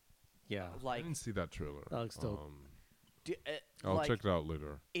 Yeah. I didn't see that trailer. That looks dope. I'll check it out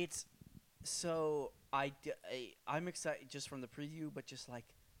later. It's so I'm excited just from the preview, but just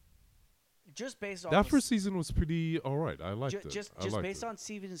based on that first season was pretty all right. I liked it. Just based on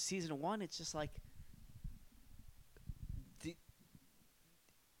season 1, it's just like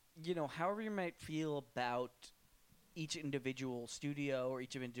however you might feel about each individual studio or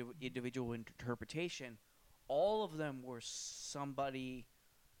each individual interpretation, all of them were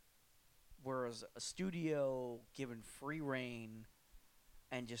a studio given free reign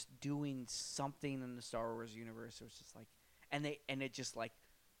and just doing something in the Star Wars universe. It was just like, and it just like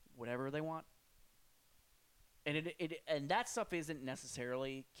whatever they want, and that stuff isn't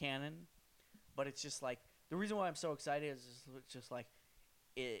necessarily canon, but it's just like the reason why I'm so excited is just like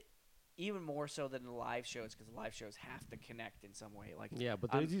it, even more so than the live shows, because the live shows have to connect in some way. Like Yeah,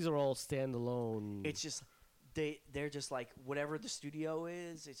 but these are all standalone. it's just they're just like whatever the studio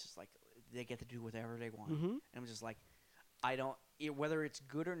is. It's just like they get to do whatever they want. Mhm. And I'm just like, I don't whether it's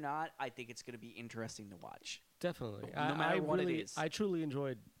good or not. I think it's gonna be interesting to watch. Definitely. No matter what it is. I truly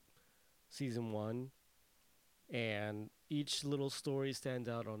enjoyed season 1, and each little story stands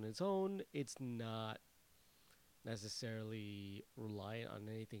out on its own. It's not necessarily reliant on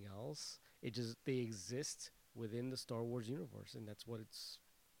anything else. It just they exist within the Star Wars universe, and that's what it's.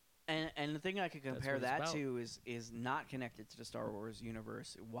 And the thing I could compare what it's that about. to is not connected to the Star Wars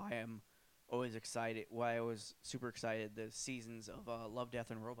universe. Why I'm always excited. Why I was super excited. The seasons of Love,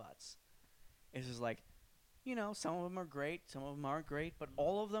 Death, and Robots. It's just like, some of them are great, some of them aren't great, but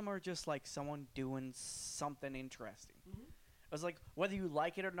all of them are just like someone doing something interesting. It was like whether you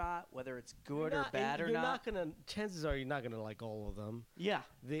like it or not, whether it's good or bad or you're not. gonna. Chances are you're not gonna like all of them. Yeah,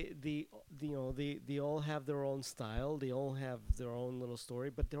 They all have their own style. They all have their own little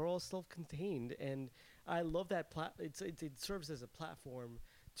story, but they're all self-contained. And I love that it serves as a platform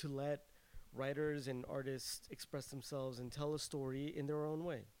to let writers and artists express themselves and tell a story in their own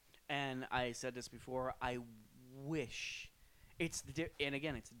way. and I said this before. I wish it's and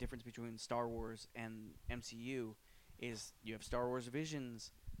again, it's the difference between Star Wars and MCU. Is you have Star Wars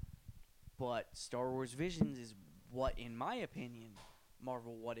Visions, but Star Wars Visions is what, in my opinion,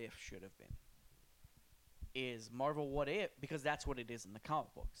 Marvel What If should have been. Is Marvel What If, because that's what it is in the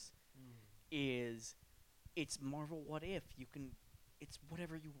comic books. Is it's Marvel What If. It's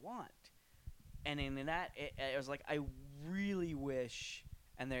whatever you want. And in that, it was like, I really wish,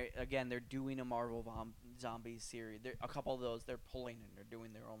 and they're doing a Marvel Zombies series. A couple of those they're pulling, and they're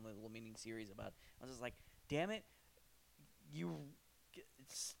doing their own little mini series about it. I was just like, damn it.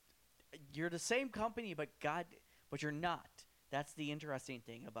 You're the same company, but you're not. That's the interesting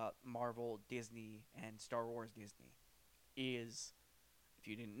thing about Marvel, Disney, and Star Wars Disney. Is, if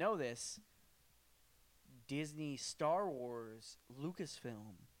you didn't know this, Disney, Star Wars,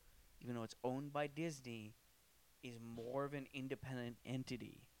 Lucasfilm, even though it's owned by Disney, is more of an independent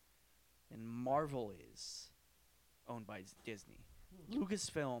entity than Marvel is owned by Disney.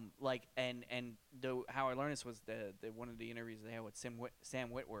 Lucasfilm, how I learned this was the one of the interviews they had with Sam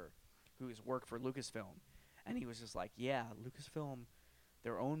Witwer, who's worked for Lucasfilm, and he was just like, yeah, Lucasfilm,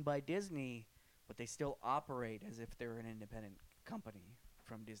 they're owned by Disney, but they still operate as if they're an independent company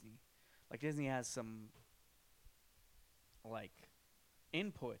from Disney. Like Disney has some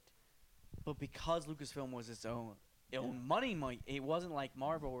input, but because Lucasfilm was its own money, it wasn't like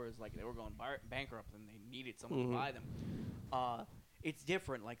Marvel, where it was like they were going bankrupt and they needed someone to buy them. It's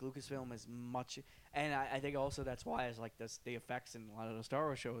different. Like Lucasfilm is much, and I think also that's why it's like the effects in a lot of the Star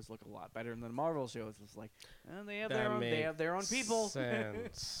Wars shows look a lot better than the Marvel shows. It's like they have their own people.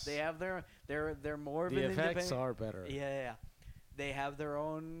 Sense. They have they're more of The an effects independent. are better. Yeah. They have their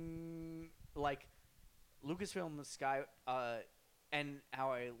own, like Lucasfilm, the Sky, and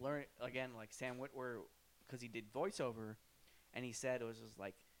how I learned again, like Sam Witwer, because he did voiceover, and he said it was just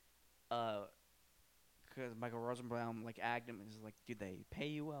like, because Michael Rosenbaum agged him, and was like, "Do they pay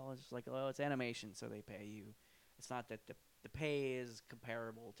you well?" It's just like, "Oh, it's animation, so they pay you. It's not that the pay is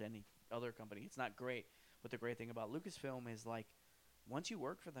comparable to any other company. It's not great, but the great thing about Lucasfilm is like, once you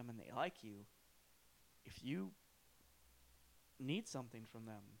work for them and they like you, if you need something from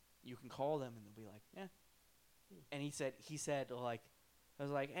them, you can call them and they'll be like, yeah." And he said like, I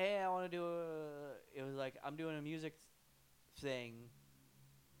was like, hey, I want to do it was like, I'm doing a music thing,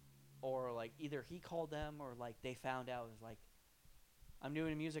 or like either he called them or like they found out. It was like, I'm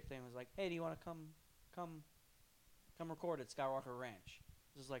doing a music thing. It was like, hey, do you want to come record at Skywalker Ranch?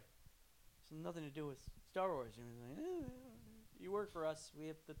 It was like, it's nothing to do with Star Wars. And he was like, you work for us. We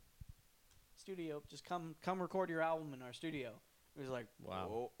have the studio. Just come record your album in our studio. It was like,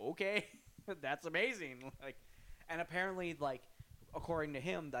 wow, okay, that's amazing. And apparently, according to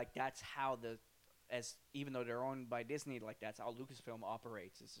him, that's how even though they're owned by Disney, that's how Lucasfilm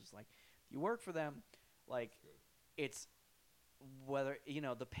operates. It's just like, if you work for them, it's whether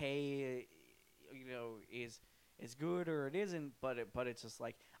the pay, is good or it isn't. But it's just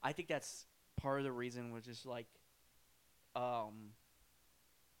like, I think that's part of the reason, which is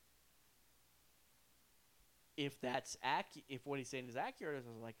if that's if what he's saying is accurate, I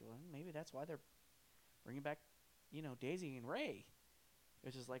was like, well, maybe that's why they're bringing back, Daisy and Ray.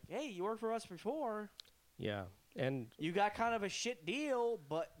 It's just like, hey, you worked for us before. Yeah, and you got kind of a shit deal,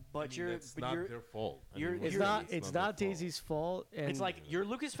 but it's not their fault. It's not Daisy's fault. And it's like your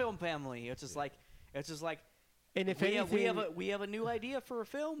Lucasfilm family. It's just like And if we anything, we have a new idea for a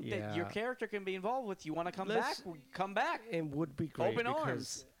film that your Yeah. character can be involved with. You want to come back? Come back. it would be great Open because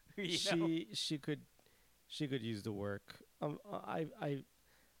arms. You know? she could use the work. I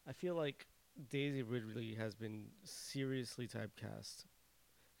feel like Daisy Ridley has been seriously typecast.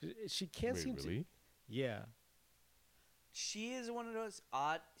 She can't Wait, seem really? to. Yeah, She is one of those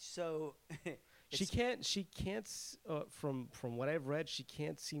odd. So she it's- can't. She can't. From what I've read, she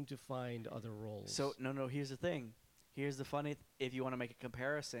can't seem to find other roles. So no. Here's the thing. Here's the funny. If you want to make a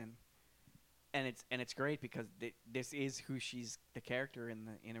comparison, and it's great because this is who she's the character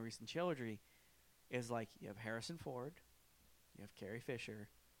in a recent trilogy, is like you have Harrison Ford, you have Carrie Fisher,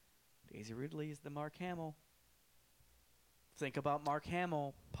 Daisy Ridley is the Mark Hamill. Think about Mark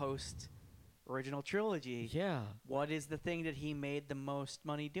Hamill post original trilogy. yeah, What is the thing that he made the most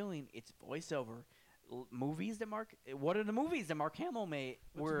money doing? It's voiceover. Movies that Mark. What are the movies that Mark Hamill made?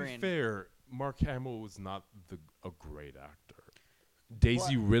 But Were to be in. fair, Mark Hamill was not a great actor.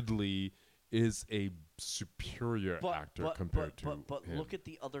 Daisy Ridley is a superior actor compared to him. look at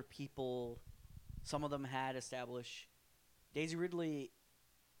the other people. Some of them had established. Daisy Ridley,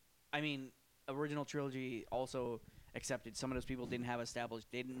 I mean, original trilogy also accepted. Some of those people didn't have established.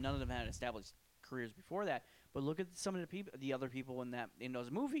 None of them had established careers before that. But look at some of the other people in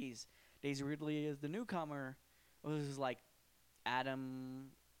those movies. Daisy Ridley is the newcomer. This is like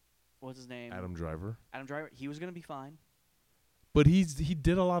Adam. What's his name? Adam Driver. Adam Driver. He was gonna be fine. But he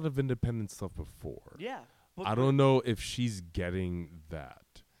did a lot of independent stuff before. Yeah. But I don't know if she's getting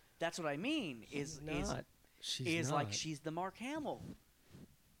that. That's what I mean. Is She's not. like she's the Mark Hamill.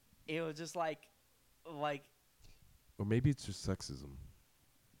 It was just like Or maybe it's just sexism.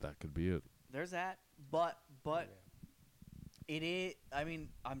 That could be it. there's that, but it is. I mean,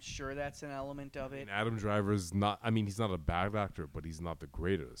 I'm sure that's an element of it. And Adam Driver's not. I mean, he's not a bad actor, but he's not the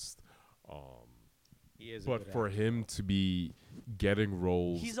greatest. He is. But for him to be getting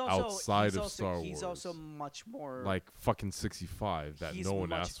roles outside of Star Wars, he's also much more like fucking 65 that he's no one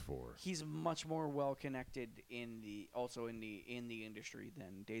much- asked for. He's much more well connected in the industry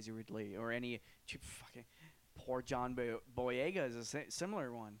than Daisy Ridley or any fucking poor John Boyega is a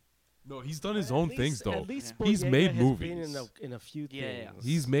similar one. No, he's done his own things though. At least He's Boyega made has movies. Been in a few Yeah. things.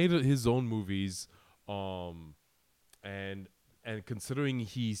 He's made his own movies, and considering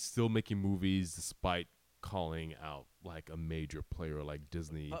he's still making movies despite calling out like a major player like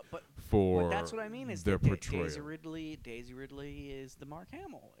Disney But for that's what I mean is their that portrayal. Daisy Ridley is the Mark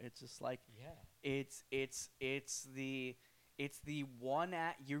Hamill. It's just like Yeah. it's the one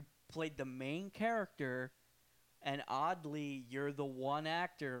you played the main character, and oddly you're the one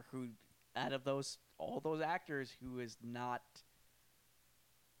actor who out of all those actors who is not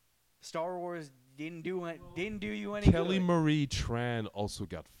Star Wars didn't do you any Kelly good. Marie Tran also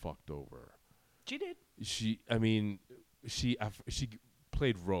got fucked over. She did. She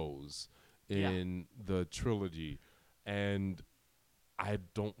played Rose in the trilogy, and I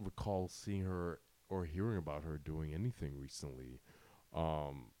don't recall seeing her or hearing about her doing anything recently.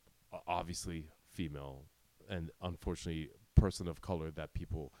 Obviously female, and unfortunately person of color that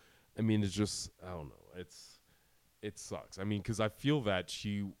people. I mean, it's just I don't know. It sucks. I mean, because I feel that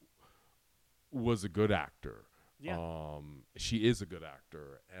she was a good actor. Yeah. She is a good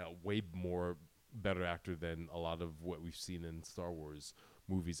actor, way more better actor than a lot of what we've seen in Star Wars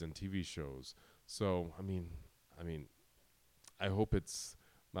movies and TV shows. So, I mean, I hope it's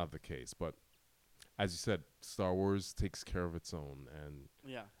not the case. But as you said, Star Wars takes care of its own, and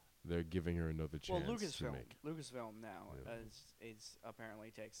Yeah. they're giving her another chance Well, to make. Lucasfilm now Yeah. is apparently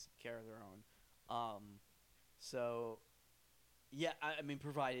takes care of their own. So, yeah, I mean,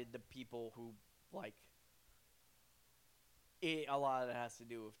 provided the people who like it, a lot of it has to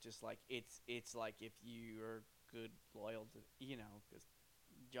do with just like it's like if you are good, loyal to because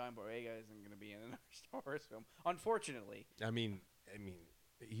John Boyega isn't going to be in another Star Wars film, unfortunately. I mean,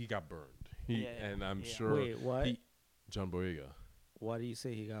 he got burned. And I'm Yeah. sure. Wait, what? John Boyega. Why do you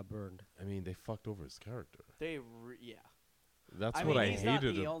say he got burned? I mean, they fucked over his character. Yeah. That's I what mean, I he's not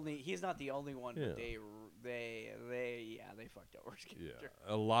hated. he's not the only one, Yeah. but they fucked over his Yeah, character.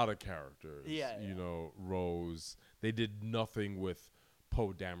 a lot of characters. Yeah, you yeah. know, Rose. They did nothing with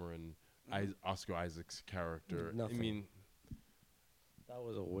Poe Dameron, Oscar Isaac's character. Nothing. I mean, That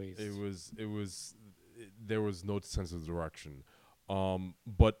was a waste. there was no sense of direction.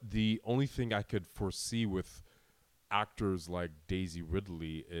 But the only thing I could foresee with actors like Daisy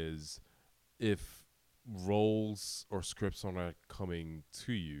Ridley is if roles or scripts are not coming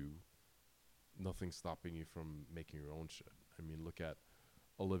to you, nothing's stopping you from making your own shit. I mean, look at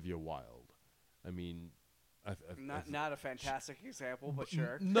Olivia Wilde. I mean, Not a fantastic example, but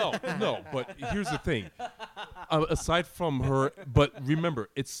sure. No, no. But here's the thing. Aside from her, but remember,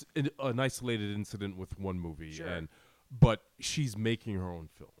 it's an isolated incident with one movie, Sure. but she's making her own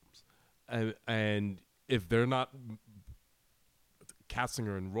films, and if they're not casting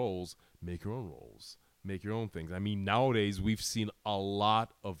her in roles, make your own roles, make your own things. I mean, nowadays we've seen a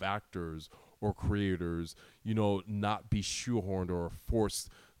lot of actors or creators, not be shoehorned or forced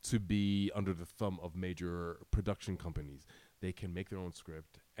to be under the thumb of major production companies. They can make their own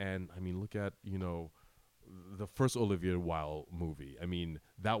script. And I mean, look at, the first Olivia Wilde movie. I mean,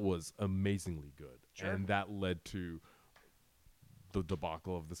 that was amazingly good. Sure. And that led to the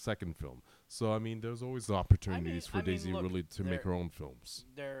debacle of the second film. So, I mean, there's always opportunities for Daisy look, Ridley to make her own films.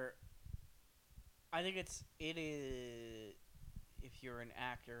 I think it is, if you're an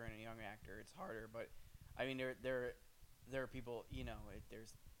actor and a young actor, it's harder. But, I mean, there are people,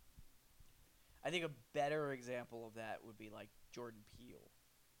 there's, I think a better example of that would be like Jordan Peele.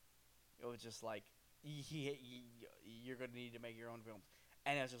 It was just like, you're going to need to make your own films.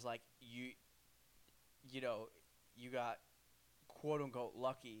 And it was just like, you got quote unquote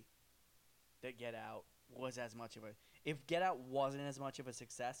lucky that Get Out was as much of a, if Get Out wasn't as much of a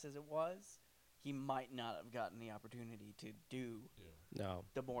success as it was, he might not have gotten the opportunity to do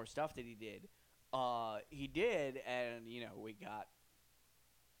the more stuff that he did. He did, and we got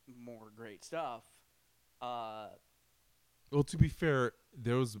more great stuff. Well, to be fair,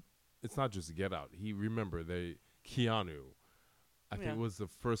 it's not just Get Out. Keanu, I think it was the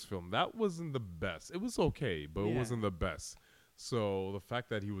first film. That wasn't the best. It was okay, but it wasn't the best. So the fact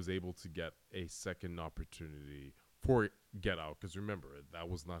that he was able to get a second opportunity for Get Out, because remember, that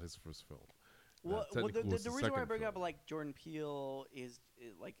was not his first film. Well, the reason why I bring up like Jordan Peele is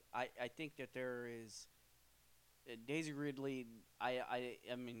like I think that there is Daisy Ridley. I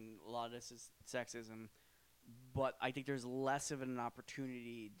mean, a lot of this is sexism, but I think there's less of an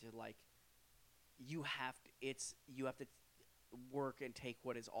opportunity to like you have to work and take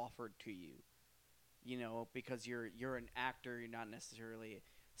what is offered to you, because you're an actor. You're not necessarily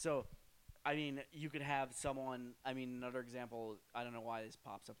so. I mean, you could have someone. I mean, another example. I don't know why this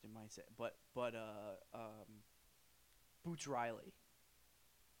pops up in my set, but Boots Riley.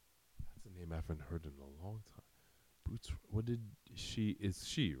 That's a name I haven't heard in a long time. Boots. What did she? Is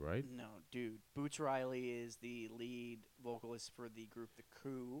she right? No, dude. Boots Riley is the lead vocalist for the group The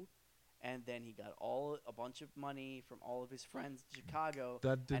Coup, and then he got a bunch of money from all of his friends in Chicago.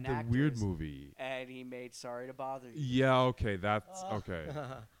 That did and the actors, weird movie. and he made Sorry to Bother You. Yeah. Okay. That's okay.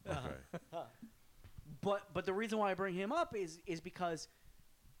 Okay. But the reason why I bring him up is because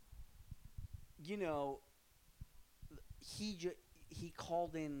he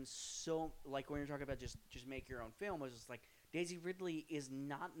called in so like when you're talking about just make your own film, it was just like Daisy Ridley is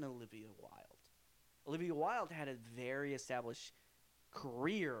not an Olivia Wilde. Olivia Wilde had a very established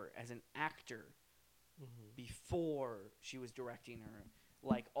career as an actor before she was directing her.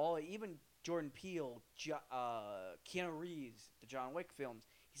 Like even Jordan Peele, Keanu Reeves, the John Wick films.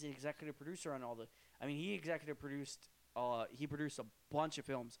 He's an executive producer on all the. I mean, he executive produced. He produced a bunch of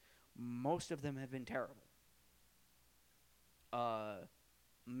films. Most of them have been terrible.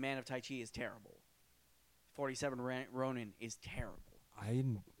 Man of Tai Chi is terrible. 47 Ronin is terrible. I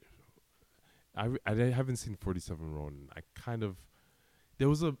haven't seen 47 Ronin. There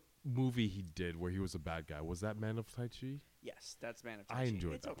was a movie he did where he was a bad guy. Was that Man of Tai Chi? Yes, that's Man of Tai Chi. I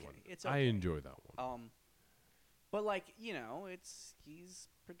enjoyed that okay. one. It's okay. I enjoyed that one. But like he's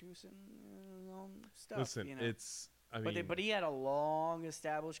producing stuff. Listen, it's. I mean, but he had a long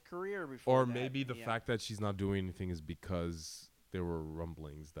established career before. Or maybe the fact that she's not doing anything is because there were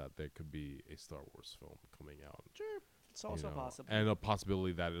rumblings that there could be a Star Wars film coming out. Sure, it's also possible, and a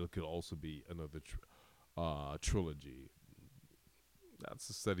possibility that it could also be another trilogy. That's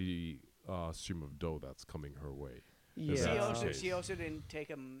a steady stream of dough that's coming her way. Yeah. She also didn't take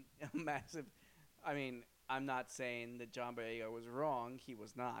a massive. I mean, I'm not saying that John Boyega was wrong. He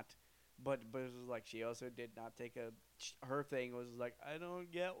was not. But it was like she also did not take her thing was like, I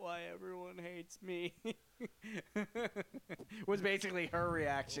don't get why everyone hates me. Was basically her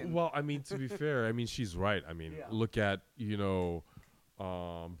reaction. Well, I mean, to be fair, I mean, she's right. I mean, look at, Brie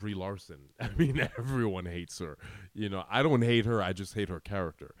Larson. I mean, everyone hates her. I don't hate her. I just hate her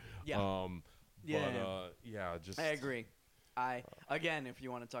character. Yeah. Just. I agree. Again, if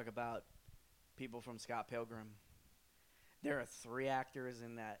you want to talk about people from Scott Pilgrim, there are 3 actors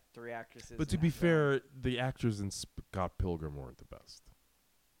in that, 3 actresses. But to be fair, the actors in Scott Pilgrim weren't the best.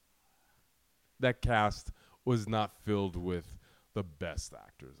 That cast was not filled with the best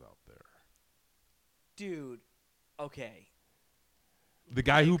actors out there. Dude, okay. The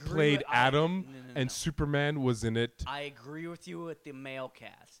guy who agree played with- Adam no, and no. Superman was in it. I agree with you with the male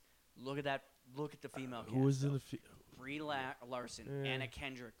cast. Look at that. Look at the female cast. Who was in though. the? Brie Larson, Anna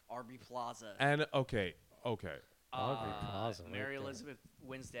Kendrick, Aubrey Plaza, And okay. Aubrey Plaza, Mary right there. Elizabeth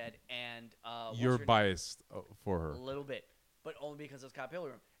Winstead, and what's You're her name? biased for A her. little bit, but only because of Scott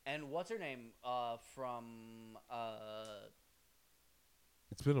Pilgrim. And what's her name from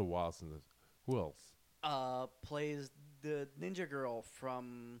It's been a while since. Who else? plays the ninja girl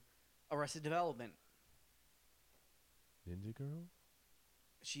from Arrested Development. Ninja Girl.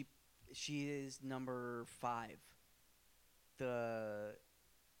 She is number 5. The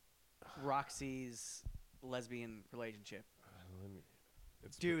Roxy's lesbian relationship. Let me.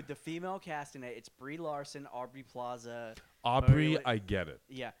 It's Dude, the female cast in it, it's Brie Larson, Aubrey Plaza. Aubrey, Mary- I get it.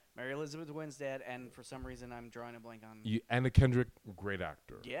 Yeah, Mary Elizabeth Winstead, and for some reason I'm drawing a blank on. Anna Kendrick, great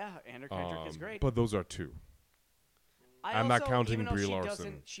actor. Yeah, Anna Kendrick is great. But those are 2. I I'm not also, counting even though Brie she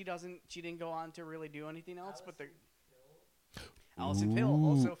Larson. She didn't go on to really do anything else. But the Allison Pill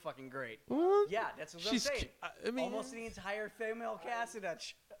also fucking great. What? Yeah, that's what She's I'm saying. I mean, Almost the entire female cast of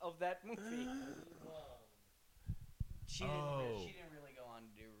that movie. She didn't really go on to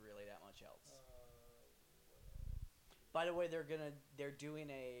do really that much else. By the way, they're doing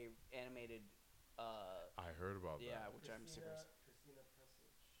a animated. I heard about Yeah, that. which I'm super. Christina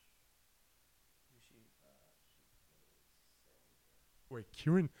Pressage. Who's she? Wait,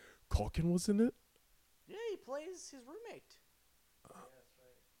 Kieran Culkin was in it? Yeah, he plays his roommate.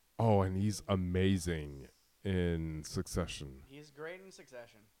 Oh, and he's amazing in Succession. He's great in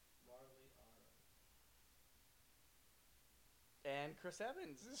Succession. And Chris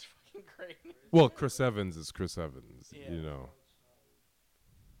Evans is fucking great. Well, Chris Evans is Chris Evans, Yeah. you know.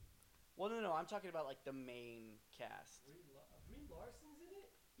 Well, no, I'm talking about like the main cast. Brie Larson's in it?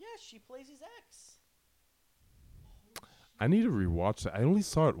 Yeah, she plays his ex. I need to rewatch it. I only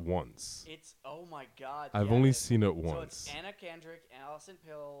saw it once. It's oh my god. I've yeah, only it- seen it So once. it's Anna Kendrick, Allison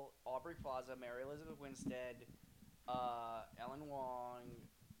Pill, Aubrey Plaza, Mary Elizabeth Winstead, Ellen Wong,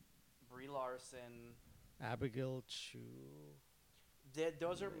 Brie Larson. Abigail Chu.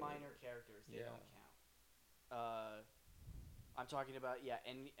 Those are minor characters. They Yeah. don't count. I'm talking about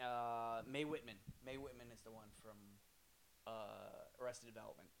and Mae Whitman. Mae Whitman is the one from Arrested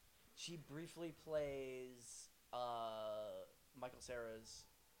Development. She briefly plays Michael Cera's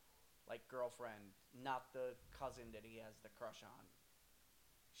like girlfriend, not the cousin that he has the crush on.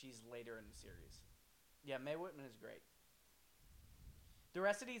 She's later in the series. Yeah, Mae Whitman is great. The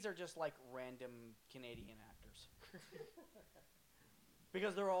rest of these are just like random Canadian actors.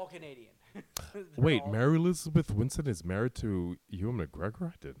 Because they're all Canadian. They're Wait, all- Mary Elizabeth Winstead is married to Ewan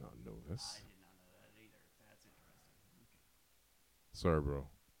McGregor? I did not know I this. did not know that either. That's interesting. Okay. Sorry, bro.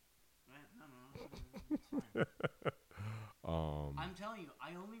 No. It's fine. I'm telling you,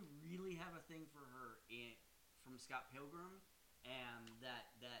 I only really have a thing for her from Scott Pilgrim and that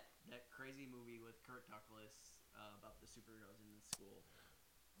crazy movie with Kurt Douglas about the superheroes in the school.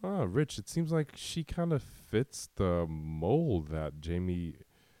 Rich, it seems like she kind of fits the mold that Jamie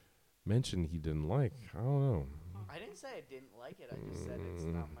mentioned he didn't like. I don't know. I didn't say I didn't like it. I just said it's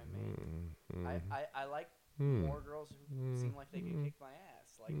not my main. I like more girls who seem like they can kick my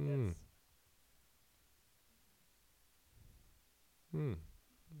ass. Like that's. Okay.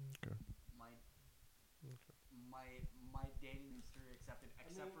 My dating history except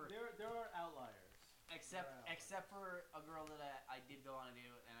for there are outliers. except for a girl that I did go on a date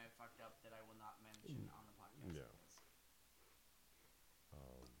with and I fucked up that I will not mention on the podcast. Yeah.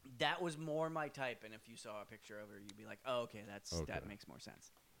 That was more my type, and if you saw a picture of her, you'd be like, "Oh, okay, that Okay. makes more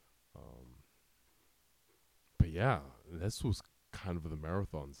sense." But yeah, this was kind of the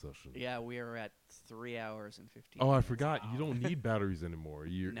marathon session. Yeah, we are at 3 hours and 15. Oh, I minutes. forgot. You don't need batteries anymore.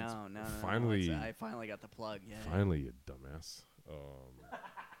 You're No. Finally, I finally got the plug. Yeah. finally, you dumbass.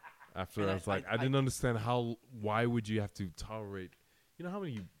 After And I was like, I didn't understand why would you have to tolerate, you know how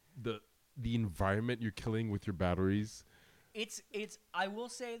many, the environment you're killing with your batteries? It's I will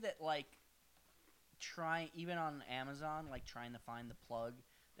say that like even on Amazon, like trying to find the plug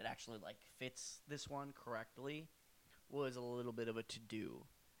that actually like fits this one correctly was a little bit of a to-do.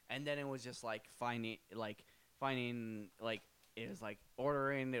 And then it was just like finding it was like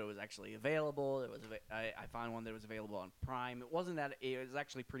ordering that it was actually available. I found one that was available on Prime. It wasn't that it was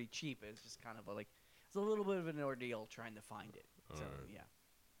actually pretty cheap. It was just kind of it's a little bit of an ordeal trying to find it. So Alright. yeah.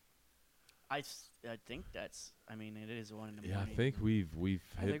 I think that's. I mean, it is 1 in the Yeah, morning. I think we've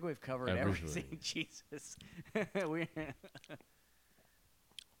I hit think we've covered everything. everything. Jesus. Let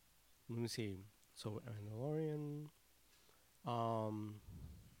me see. So Mandalorian,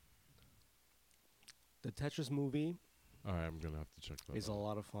 the Tetris movie, All right, I'm gonna have to check that It's a out.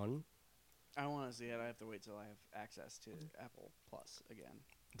 lot of fun. I don't want to see it. I have to wait till I have access to Apple Plus again.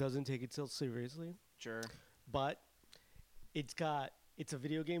 Doesn't take itself seriously, Sure. but it's a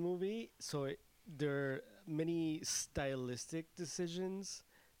video game movie, so there are many stylistic decisions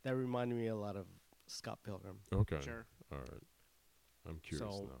that remind me a lot of Scott Pilgrim. Okay. Sure. All right. I'm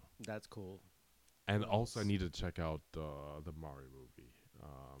curious So now. that's cool. And what also, I else? need to check out the Mario movie.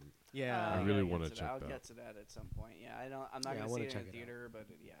 Yeah, I gotta really get wanna to check I'll that. get to that at some point. Yeah, I'm not Yeah, I gonna see wanna it in check a it out. theater, but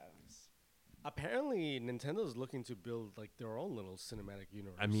yeah. apparently Nintendo's looking to build like their own little cinematic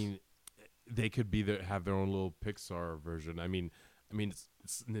universe. I mean, they could have their own little Pixar version.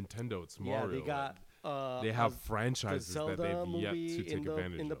 It's Nintendo. It's yeah, Mario. they got they have the franchises that Zelda they've yet movie to take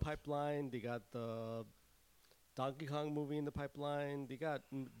advantage in the of. pipeline. They got the Donkey Kong movie in the pipeline. They got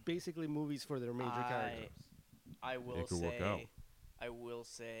basically movies for their major characters. I will could work out. say, I will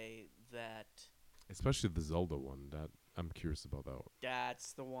say that Especially the Zelda one. That I'm curious about that one.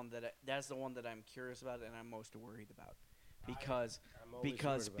 that's the one that I'm curious about and I'm most worried about, because I'm always worried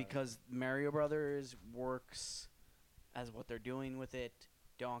about it. because Mario Brothers works as what they're doing with it.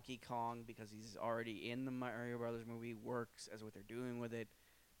 Donkey Kong, because he's already in the Mario Brothers movie, works as what they're doing with it.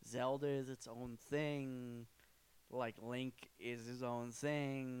 Zelda is its own thing. Like Link is his own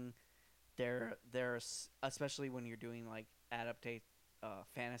thing. There's especially when you're doing like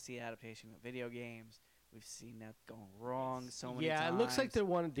fantasy adaptation of video games. We've seen that go wrong so many times. Yeah, it looks like they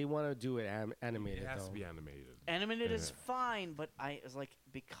want to do it animated It has though. to be animated. Animated is Yeah. fine, but I was like,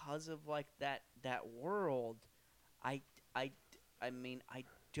 because of like that world, I mean I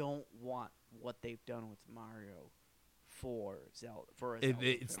don't want what they've done with Mario for Zelda for a Zelda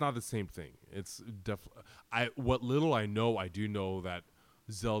It's film. not the same thing. It's definitely. What little I know, I do know that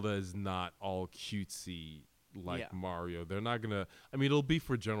Zelda is not all cutesy like Yeah. Mario. They're not gonna. I mean, it'll be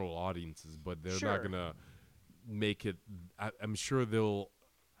for general audiences, but they're Sure. not gonna make it. I'm sure they'll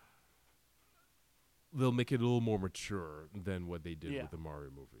make it a little more mature than what they did Yeah. with the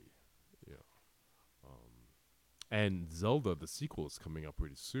Mario movie. Yeah. And Zelda, the sequel, is coming up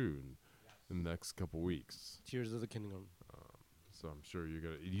pretty soon, in the next couple weeks. Tears of the Kingdom. So I'm sure you're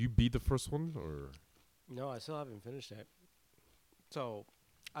gonna. You beat the first one, or No, I still haven't finished it. So,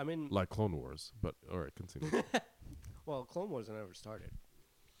 I mean, like Clone Wars? But all right, continue. well, Clone Wars never started.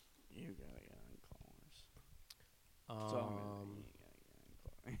 You gotta get on Clone Wars. So I'm gonna- Um, you gotta get on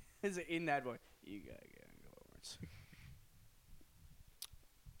Clone Wars. Is it in that voice? You gotta get on Clone Wars.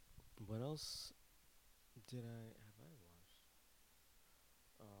 what else have I watched?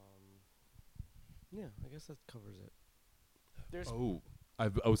 Yeah, I guess that covers it. There's Oh, I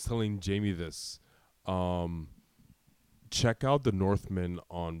was telling Jamie this. Check out The Northman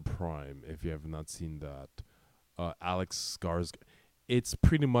on Prime if you have not seen that. Alex Skarsgård. It's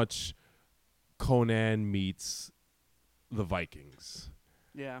pretty much Conan meets the Vikings.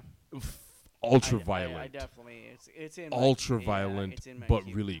 yeah. Ultra I violent. definitely it's in Ultra my, violent, it's in my but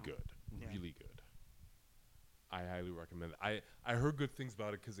queue really now. good. Yeah. Really good. I highly recommend it. I heard good things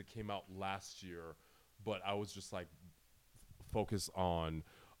about it because it came out last year, but I was just like focused on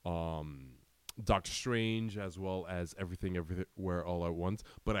Doctor Strange as well as Everywhere All at Once.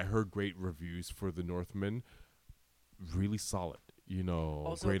 But I heard great reviews for The Northman. Really solid.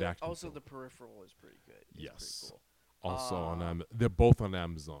 Great acting. Also, film. the Peripheral is pretty good. It's Yes. pretty cool. Also on they're both on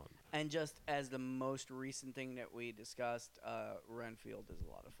Amazon. And just as the most recent thing that we discussed, Renfield is a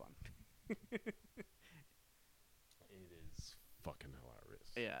lot of fun. It is fucking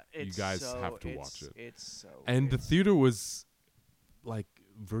hilarious. Yeah, You it's guys so, have to it's- watch it. It's so. And the it's- theater was like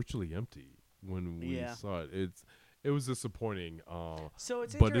virtually empty when we Yeah. saw it. It was disappointing. So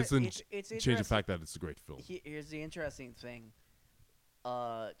it's but it's it's change the interesting. fact that it's a great film. Here's the interesting thing.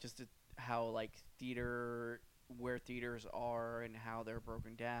 How like where theaters are and how they're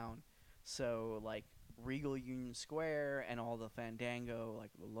broken down. So like Regal Union Square and all the Fandango,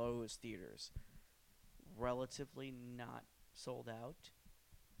 like the Lowe's theaters, relatively not sold out.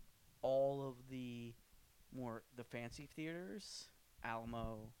 All of the fancy theaters,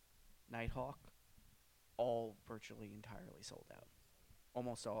 Alamo, Nighthawk, all virtually entirely sold out.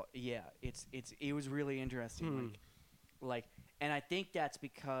 Almost all. Yeah, it was really interesting. Like, and I think that's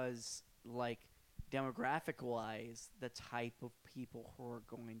because like demographic wise, the type of people who are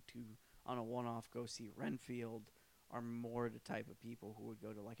going to on a one-off go see Renfield are more the type of people who would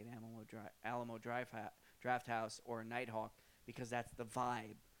go to like an Alamo Draft House or a Nighthawk, because that's the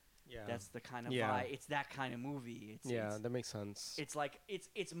vibe. Yeah, That's the kind of Yeah. vibe. It's that kind of movie. that makes sense. It's like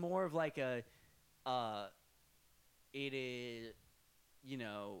it's more of like a it is,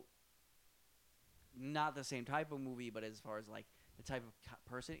 not the same type of movie, but as far as like the type of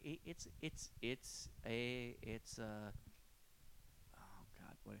person, it's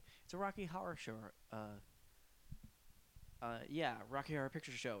It's a Rocky Horror Show. Yeah, Rocky Horror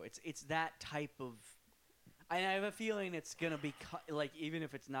Picture Show. It's that type of. I have a feeling it's gonna be like, even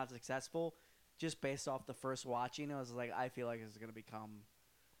if it's not successful, just based off the first watching, I was like, I feel like it's gonna become,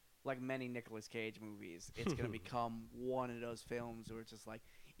 like many Nicolas Cage movies, it's gonna become one of those films where it's just like,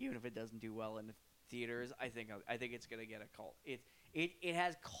 even if it doesn't do well in the theaters, I think it's gonna get a cult. It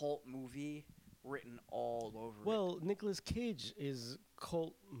has cult movie written all over it. Well, Nicolas Cage is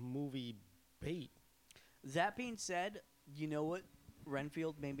cult movie bait. That being said, you know what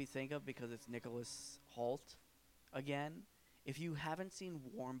Renfield made me think of, because it's Nicholas Hoult again. If you haven't seen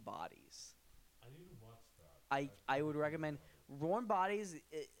Warm Bodies, I need to watch that. I would recommend Warm Bodies.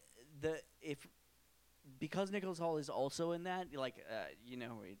 Because Nicholas Hoult is also in that, like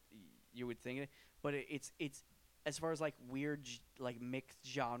you would think it, but it's as far as like weird like mixed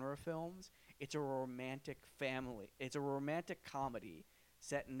genre films, it's a romantic family. It's a romantic comedy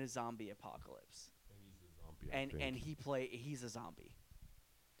set in a zombie apocalypse. And he's a zombie.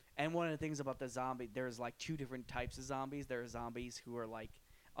 And one of the things about the zombie, there's like two different types of zombies. There are zombies who are like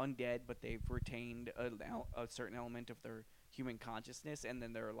undead, but they've retained a certain element of their human consciousness. And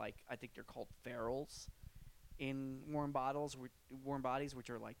then there are like, I think they're called ferals in Warm Bodies,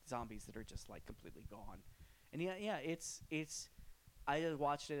 which are like zombies that are just like completely gone. And yeah, it's. I just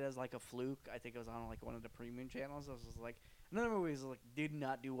watched it as like a fluke. I think it was on like one of the premium channels. I was just like, another movie was like did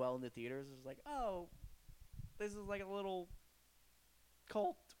not do well in the theaters. It was like, oh, this is like a little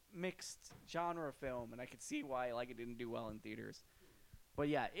cult mixed genre film, and I could see why like it didn't do well in theaters. But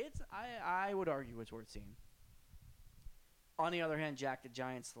yeah, I would argue it's worth seeing. On the other hand, Jack the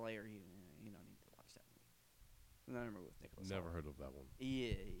Giant Slayer, you don't need to watch that movie. Another movie with Nicholas. Never heard of that one. Yeah,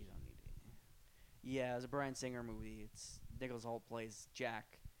 you don't need it. Yeah, it's a Bryan Singer movie. It's Nicholas Hoult plays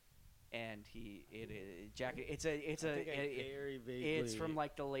Jack, and it's from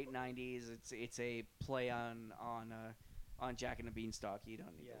like the late '90s. It's a play on Jack and the Beanstalk. You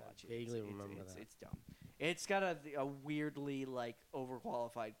don't need to watch it. Vaguely remember that. It's dumb. It's got a weirdly like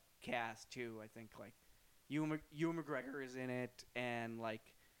overqualified cast too. I think like Ewan McGregor is in it, and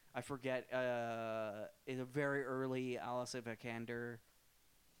like I forget is a very early Alice Vikander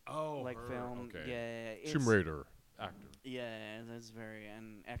film. Okay. Yeah, Tomb Raider actor. Yeah, that's very,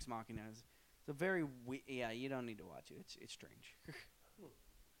 and Ex Machina is. It's a very yeah. You don't need to watch it. It's strange.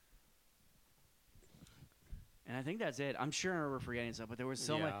 And I think that's it. I'm sure we're forgetting stuff, but there was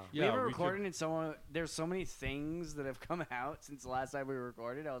so much. We haven't recorded in there's so many things that have come out since the last time we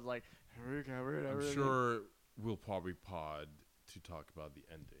recorded. I was like, I'm sure we'll probably pod to talk about the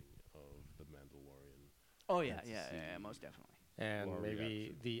ending of The Mandalorian. Oh yeah, most definitely. And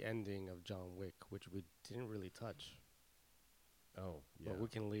maybe the ending of John Wick, which we didn't really touch. Oh, yeah. But we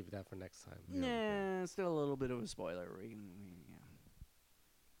can leave that for next time. Yeah, still a little bit of a spoiler. Yeah.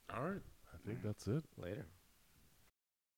 All right. I think that's it. Later.